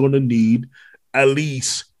probably going to need at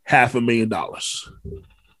least $500,000.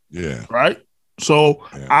 Yeah. Right? So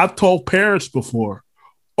I've told parents before,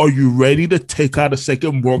 are you ready to take out a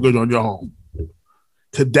second mortgage on your home?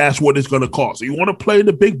 Because that's what it's going to cost. So you want to play in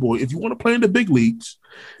the big boy. If you want to play in the big leagues,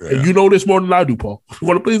 and you know this more than I do, Paul, you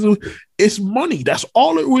want to play, it's money. That's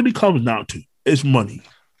all it really comes down to. It's money.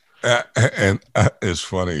 And it's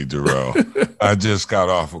funny, Durell. I just got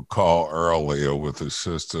off a call earlier with a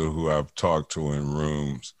sister who I've talked to in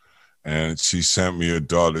rooms. And she sent me her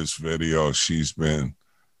daughter's video. She's been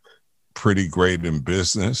pretty great in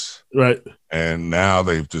business. Right. And now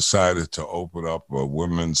they've decided to open up a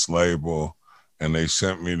women's label. And they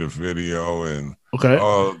sent me the video. And,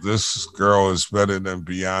 oh, this girl is better than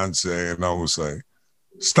Beyonce. And I was like,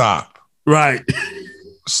 stop. Right.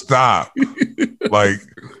 Stop. Like,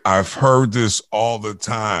 I've heard this all the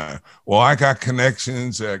time. Well, I got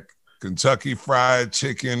connections at Kentucky Fried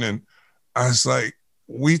Chicken. And I was like,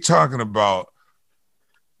 we talking about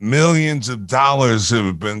millions of dollars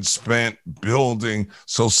have been spent building.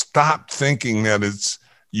 So stop thinking that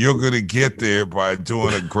you're going to get there by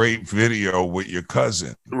doing a great video with your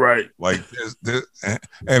cousin. Right. Like this.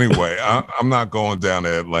 Anyway, I'm not going down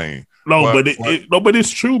that lane. No, but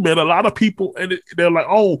it's true, man. A lot of people, and they're like,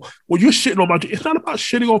 oh, well, you're shitting on my dreams. It's not about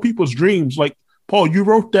shitting on people's dreams. Like, Paul, you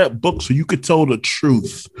wrote that book so you could tell the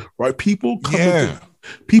truth, right? People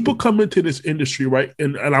come into this industry, right?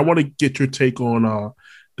 And I want to get your take on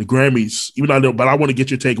the Grammys, even though I know, but I want to get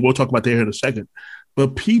your take. We'll talk about that here in a second.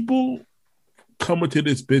 But people come into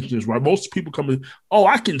this business, right? Most people come in, oh,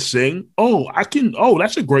 I can sing. Oh, I can. Oh,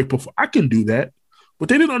 that's a great performance. I can do that. What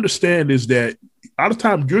they didn't understand is that a lot of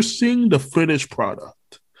time you're seeing the finished product.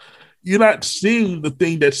 You're not seeing the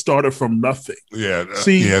thing that started from nothing.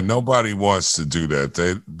 Yeah, nobody wants to do that.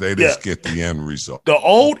 They just get the end result. The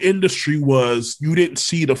old industry was you didn't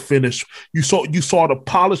see the finish. You saw the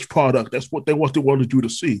polished product. That's what they wanted you to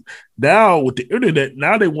see. Now with the internet,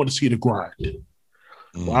 now they want to see the grind.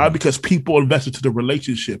 Why? Because people invested to the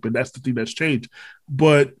relationship, and that's the thing that's changed.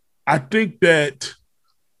 But I think that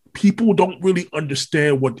people don't really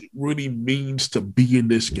understand what it really means to be in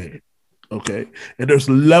this game. Okay. And there's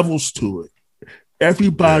levels to it.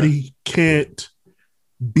 Everybody can't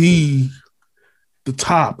be the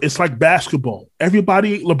top. It's like basketball.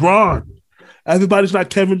 Everybody ain't LeBron. Everybody's not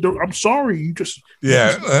Kevin Durant. I'm sorry.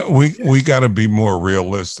 We got to be more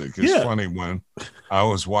realistic. It's funny, when I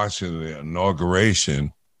was watching the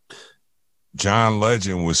inauguration, John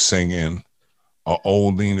Legend was singing an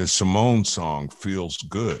old Nina Simone song, Feels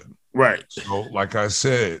Good. Right. So, like I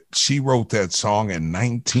said, she wrote that song in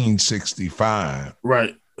 1965.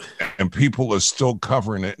 Right. And people are still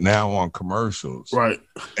covering it now on commercials. Right.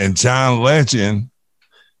 And John Legend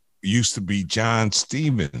used to be John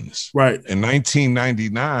Stevens. Right. In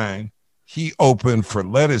 1999, he opened for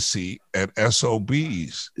Lettucey at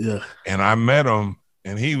SOB's. Yeah. And I met him,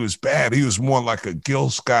 and he was bad. He was more like a Gil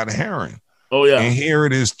Scott-Heron. Oh, yeah. And here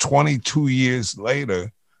it is 22 years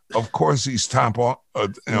later. Of course, he's on top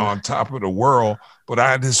of the world, but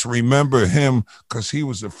I just remember him because he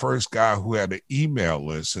was the first guy who had an email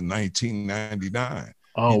list in 1999.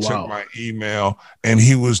 Oh, he took my email, and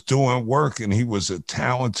he was doing work, and he was a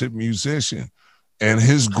talented musician. And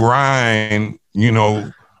his grind,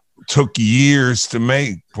 took years to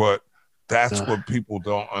make, but that's what people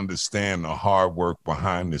don't understand, the hard work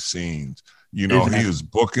behind the scenes. Exactly. He was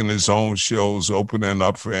booking his own shows, opening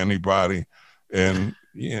up for anybody. And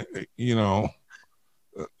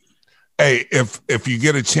hey, if you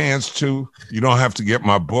get a chance to, you don't have to get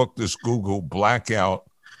my book. Just Google Blackout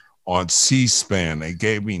on C-SPAN. They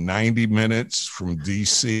gave me 90 minutes from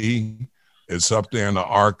DC. It's up there in the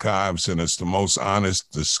archives, and it's the most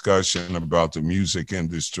honest discussion about the music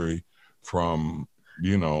industry from,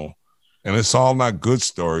 and it's all not good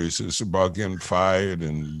stories. It's about getting fired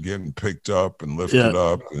and getting picked up and lifted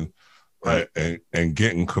up and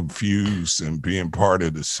getting confused and being part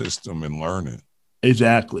of the system and learning.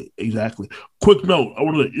 Exactly. Quick note, I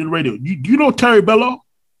want to in radio. You know Terry Bello?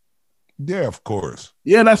 Yeah, of course.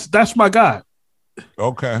 Yeah, that's my guy.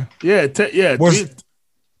 Okay. Yeah, Terry.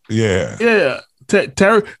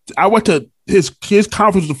 I went to his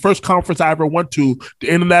conference, the first conference I ever went to, the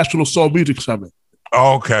International Soul Music Summit.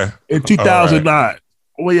 Oh, okay. In 2009. Right.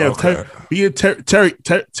 Well, yeah, okay.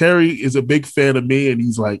 Terry is a big fan of me, and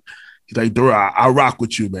he's like, Durell, I rock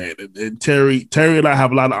with you, man. And Terry and I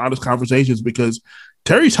have a lot of honest conversations because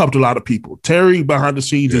Terry's helped a lot of people. Terry behind the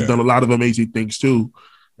scenes has done a lot of amazing things too.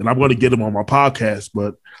 And I'm going to get him on my podcast,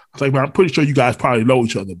 but I was like, man, I'm pretty sure you guys probably know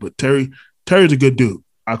each other, but Terry's a good dude.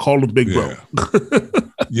 I call him Big Bro.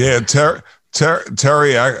 Yeah,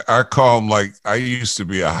 Terry, I call him, like, I used to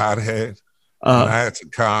be a hothead. And I had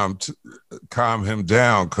to calm him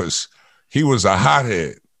down because he was a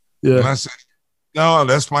hothead. Yeah. And I said, no,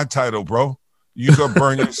 that's my title, bro. You go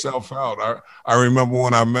burn yourself out. I remember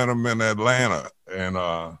when I met him in Atlanta, and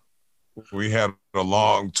we had a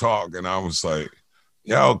long talk, and I was like,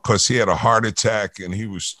 because he had a heart attack, and he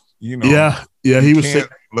was, he was sick.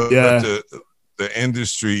 Let the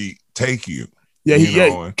industry take you. Yeah,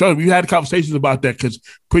 we had conversations about that because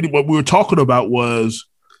pretty what we were talking about was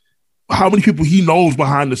how many people he knows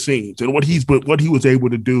behind the scenes and what he was able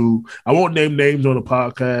to do. I won't name names on the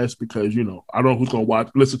podcast because, I don't know who's going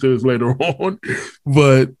to listen to this later on.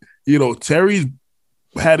 But, Terry's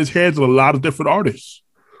had his hands on a lot of different artists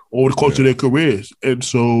over the course of their careers. And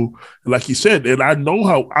so, like he said, and I know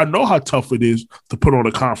how tough it is to put on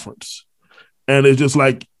a conference. And it's just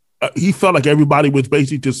like, he felt like everybody was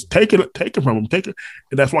basically just taking from him, and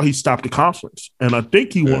that's why he stopped the conference. And I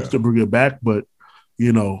think he wants to bring it back, but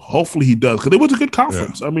hopefully he does, because it was a good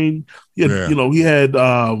conference. Yeah. I mean, he had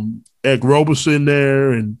Ed Roberson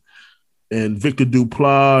there and Victor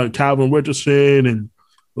Duplass and Calvin Richardson and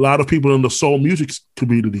a lot of people in the soul music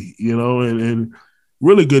community, and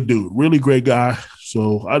really good dude, really great guy.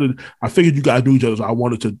 So I figured you guys knew each other, so I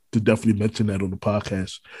wanted to definitely mention that on the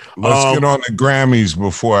podcast. Let's get on the Grammys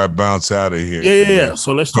before I bounce out of here. Yeah.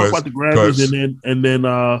 So let's talk about the Grammys and then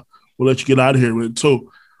we'll let you get out of here. So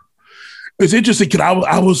It's interesting because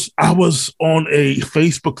I was on a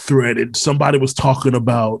Facebook thread and somebody was talking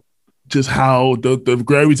about just how the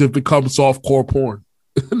Grammys have become softcore porn.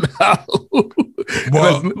 Now,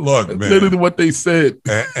 well, look, man, literally what they said.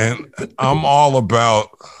 And I'm all about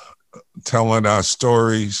telling our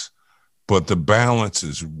stories, but the balance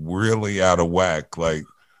is really out of whack. Like,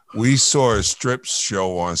 we saw a strip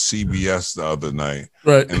show on CBS the other night,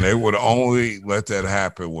 right? And they would only let that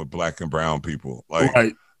happen with Black and brown people. Like,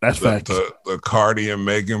 right. That's fact. The Cardi and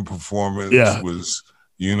Megan performance was,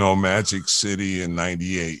 Magic City in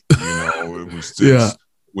 '98. It was just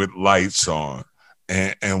with lights on.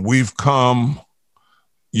 And we've come,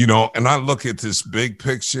 and I look at this big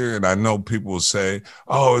picture and I know people say,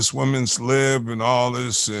 oh, it's women's lib and all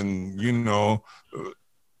this, and,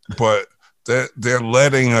 but they're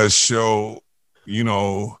letting us show,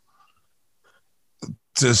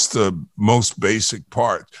 just the most basic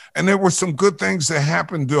part. And there were some good things that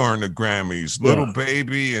happened during the Grammys, Little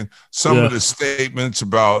Baby, and some of the statements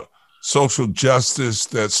about social justice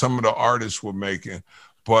that some of the artists were making.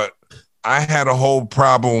 But I had a whole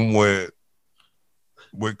problem with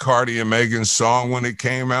Cardi and Megan's song when it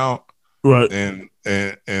came out. Right. And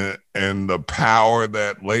the power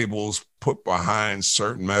that labels put behind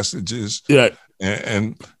certain messages. Yeah.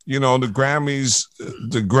 And the Grammys is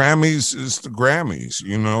the Grammys,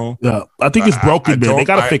 Yeah, I think it's broken, man. They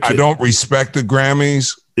gotta fix it. I don't respect the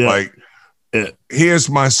Grammys. Here's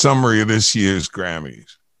my summary of this year's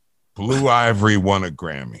Grammys. Blue Ivy won a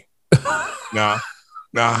Grammy. Now,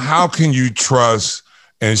 how can you trust?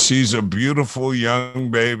 And she's a beautiful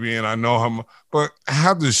young baby, and I know her, but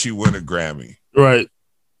how does she win a Grammy? Right.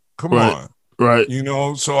 Come on. Right.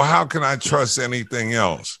 So how can I trust anything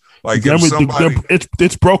else? Like,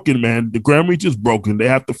 it's broken, man. The Grammys is broken. They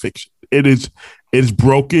have to fix it. It's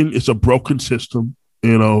broken. It's a broken system.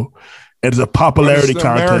 It's a popularity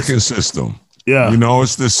contest. American system. Yeah.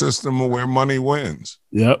 It's the system of where money wins.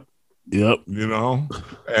 Yep.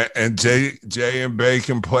 And Jay and Bay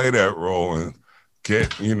can play that role and get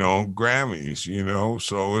Grammys.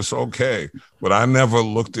 So it's okay. But I never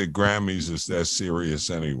looked at Grammys as that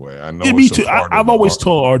serious anyway. I know. Yeah, me too. I've always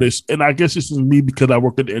told artists, and I guess this is me because I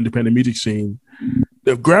work at the independent music scene.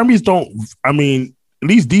 The Grammys don't. I mean, at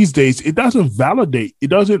least these days, it doesn't validate.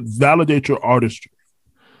 It doesn't validate your artistry.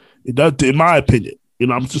 It does, in my opinion.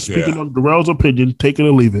 I'm just speaking on Durell's opinion, take it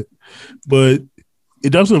or leave it. But it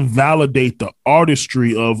doesn't validate the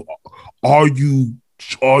artistry of are you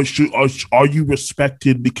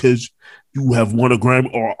respected because you have won a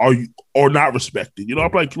Grammy, or are you not respected?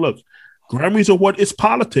 I'm like, look, Grammys are what it's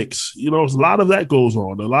politics. There's a lot of that goes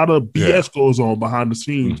on. A lot of BS goes on behind the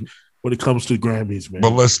scenes when it comes to Grammys, man.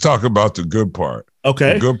 But let's talk about the good part.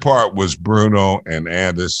 Okay. The good part was Bruno and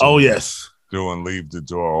Anderson. Oh, yes. Doing Leave the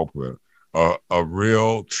Door Open. A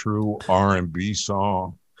real, true R&B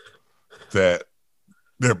song that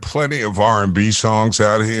there are plenty of R&B songs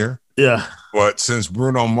out here. Yeah. But since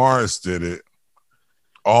Bruno Mars did it,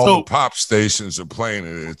 all the pop stations are playing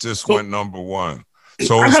it. It just went number one.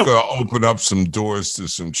 So it's going to open up some doors to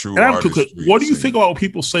some true artists. What do you think about when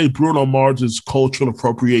people say Bruno Mars is cultural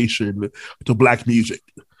appropriation to Black music?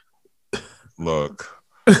 Look,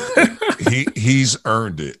 he's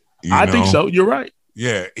earned it. I think so. You're right.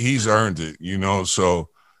 Yeah, he's earned it, So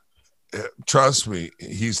trust me,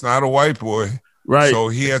 he's not a white boy. Right. So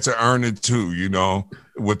he had to earn it too,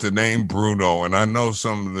 with the name Bruno. And I know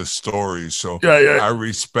some of the stories. So I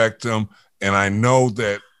respect him. And I know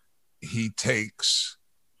that he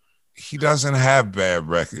doesn't have bad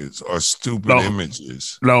records or stupid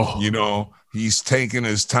images. No. He's taking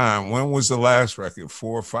his time. When was the last record?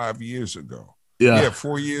 4 or 5 years ago. Yeah.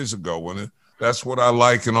 4 years ago. That's what I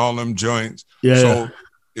like in all them joints. Yeah. So,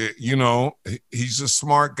 he's a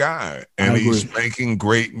smart guy and he's making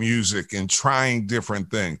great music and trying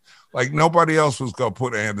different things. Like, nobody else was going to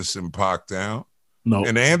put Anderson .Paak down. No.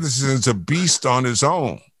 And Anderson's a beast on his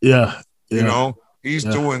own. Yeah. He's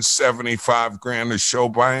doing $75,000 a show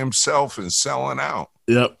by himself and selling out.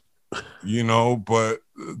 Yep. But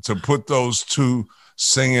to put those two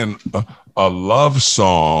singing a love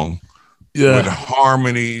song with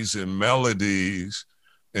harmonies and melodies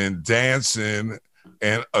and dancing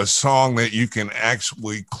and a song that you can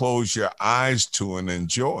actually close your eyes to and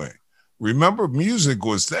enjoy. Remember, music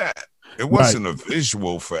was that. It wasn't a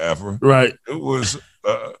visual forever. Right. It was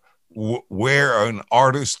where an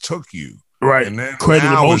artist took you. Right. And then created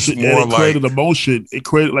emotion. Created emotion. It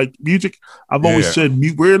created like music. I've always said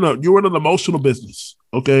you're in an emotional business.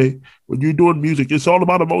 Okay. When you're doing music, it's all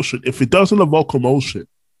about emotion. If it doesn't evoke emotion,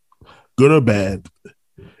 good or bad,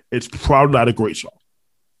 it's probably not a great song.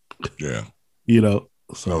 Yeah.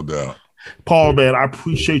 So. No doubt. Paul, man, I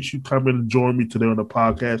appreciate you coming and joining me today on the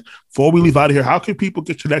podcast. Before we leave out of here, how can people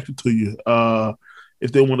get connected to you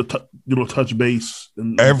if they want to, touch base?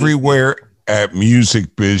 Everywhere at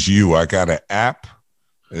Music Biz U. I got an app.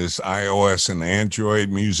 It's iOS and Android.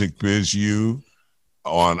 Music Biz U.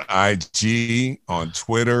 On IG, on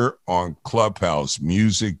Twitter, on Clubhouse.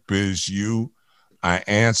 Music Biz U. I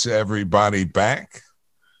answer everybody back.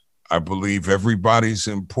 I believe everybody's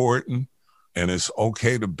important, and it's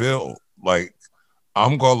okay to build. Like,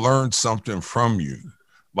 I'm going to learn something from you.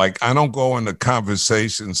 Like, I don't go into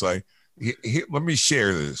conversations like, let me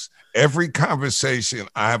share this. Every conversation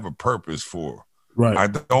I have a purpose for. Right. I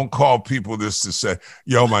don't call people this to say,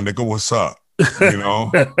 yo, my nigga, what's up?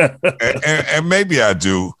 and maybe I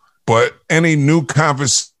do, but any new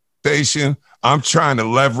conversation, I'm trying to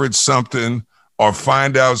leverage something or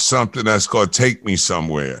find out something that's going to take me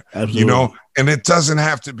somewhere. Absolutely. And it doesn't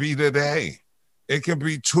have to be today. It can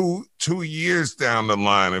be two years down the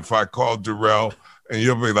line. If I call Durell and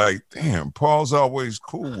you'll be like, damn, Paul's always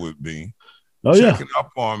cool with me, checking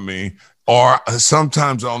up on me. Or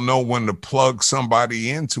sometimes I'll know when to plug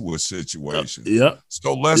somebody into a situation.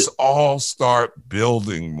 So let's all start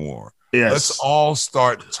building more. Yes. Let's all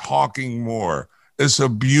start talking more. It's a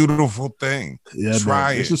beautiful thing.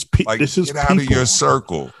 Try it. Get out of your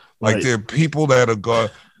circle. Like there are people that are going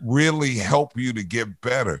to really help you to get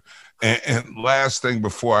better. And last thing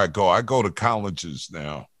before I go to colleges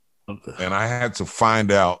now. Okay. And I had to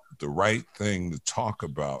find out the right thing to talk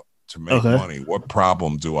about to make money. What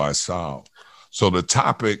problem do I solve? So the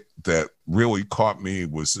topic that really caught me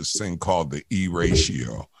was this thing called the E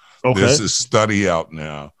ratio. There's a study out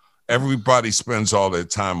now. Everybody spends all their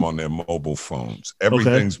time on their mobile phones.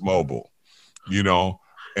 Everything's mobile,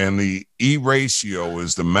 and the E ratio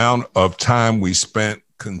is the amount of time we spent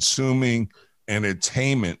consuming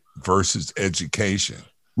entertainment versus education.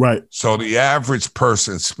 Right. So the average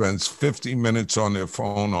person spends 50 minutes on their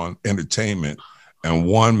phone on entertainment and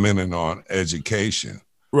 1 minute on education.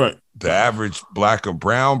 Right. The average Black or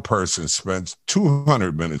brown person spends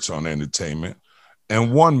 200 minutes on entertainment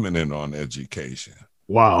and 1 minute on education.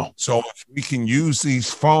 Wow. So if we can use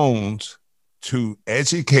these phones to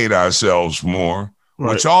educate ourselves more,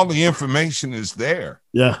 which all the information is there.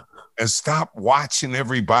 Yeah. And stop watching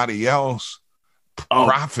everybody else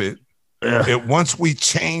profit. Once we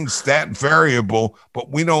change that variable,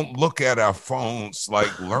 but we don't look at our phones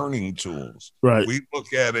like learning tools. Right. We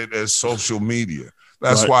look at it as social media.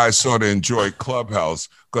 That's why I sort of enjoy Clubhouse,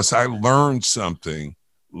 because I learned something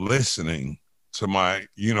listening to my,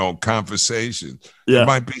 conversation. It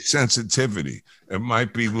might be sensitivity. It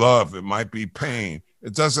might be love. It might be pain.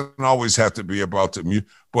 It doesn't always have to be about the music,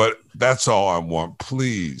 but that's all I want.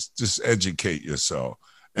 Please just educate yourself.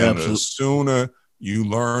 And the sooner you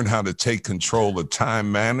learn how to take control of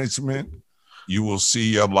time management, you will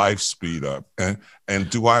see your life speed up. And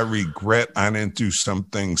do I regret I didn't do some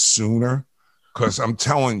things sooner? Because I'm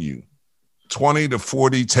telling you, 20 to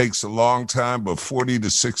 40 takes a long time, but 40 to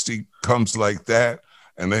 60 comes like that.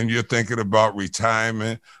 And then you're thinking about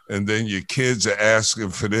retirement, and then your kids are asking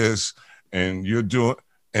for this, and you're doing,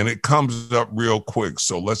 and it comes up real quick.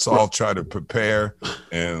 So let's all try to prepare.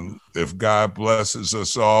 And if God blesses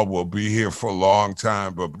us all, we'll be here for a long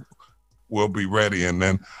time, but we'll be ready. And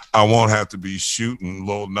then I won't have to be shooting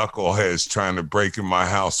little knuckleheads trying to break in my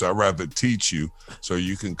house. I'd rather teach you so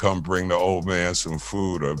you can come bring the old man some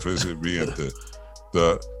food or visit me at the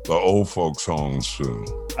old folks' homes soon.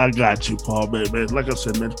 I got you, Paul, man. Like I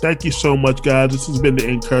said, man, thank you so much, guys. This has been the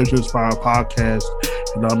Encourage Inspire podcast,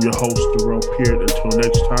 and I'm your host, Durell Peart. Until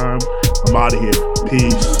next time, I'm out of here.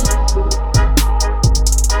 Peace.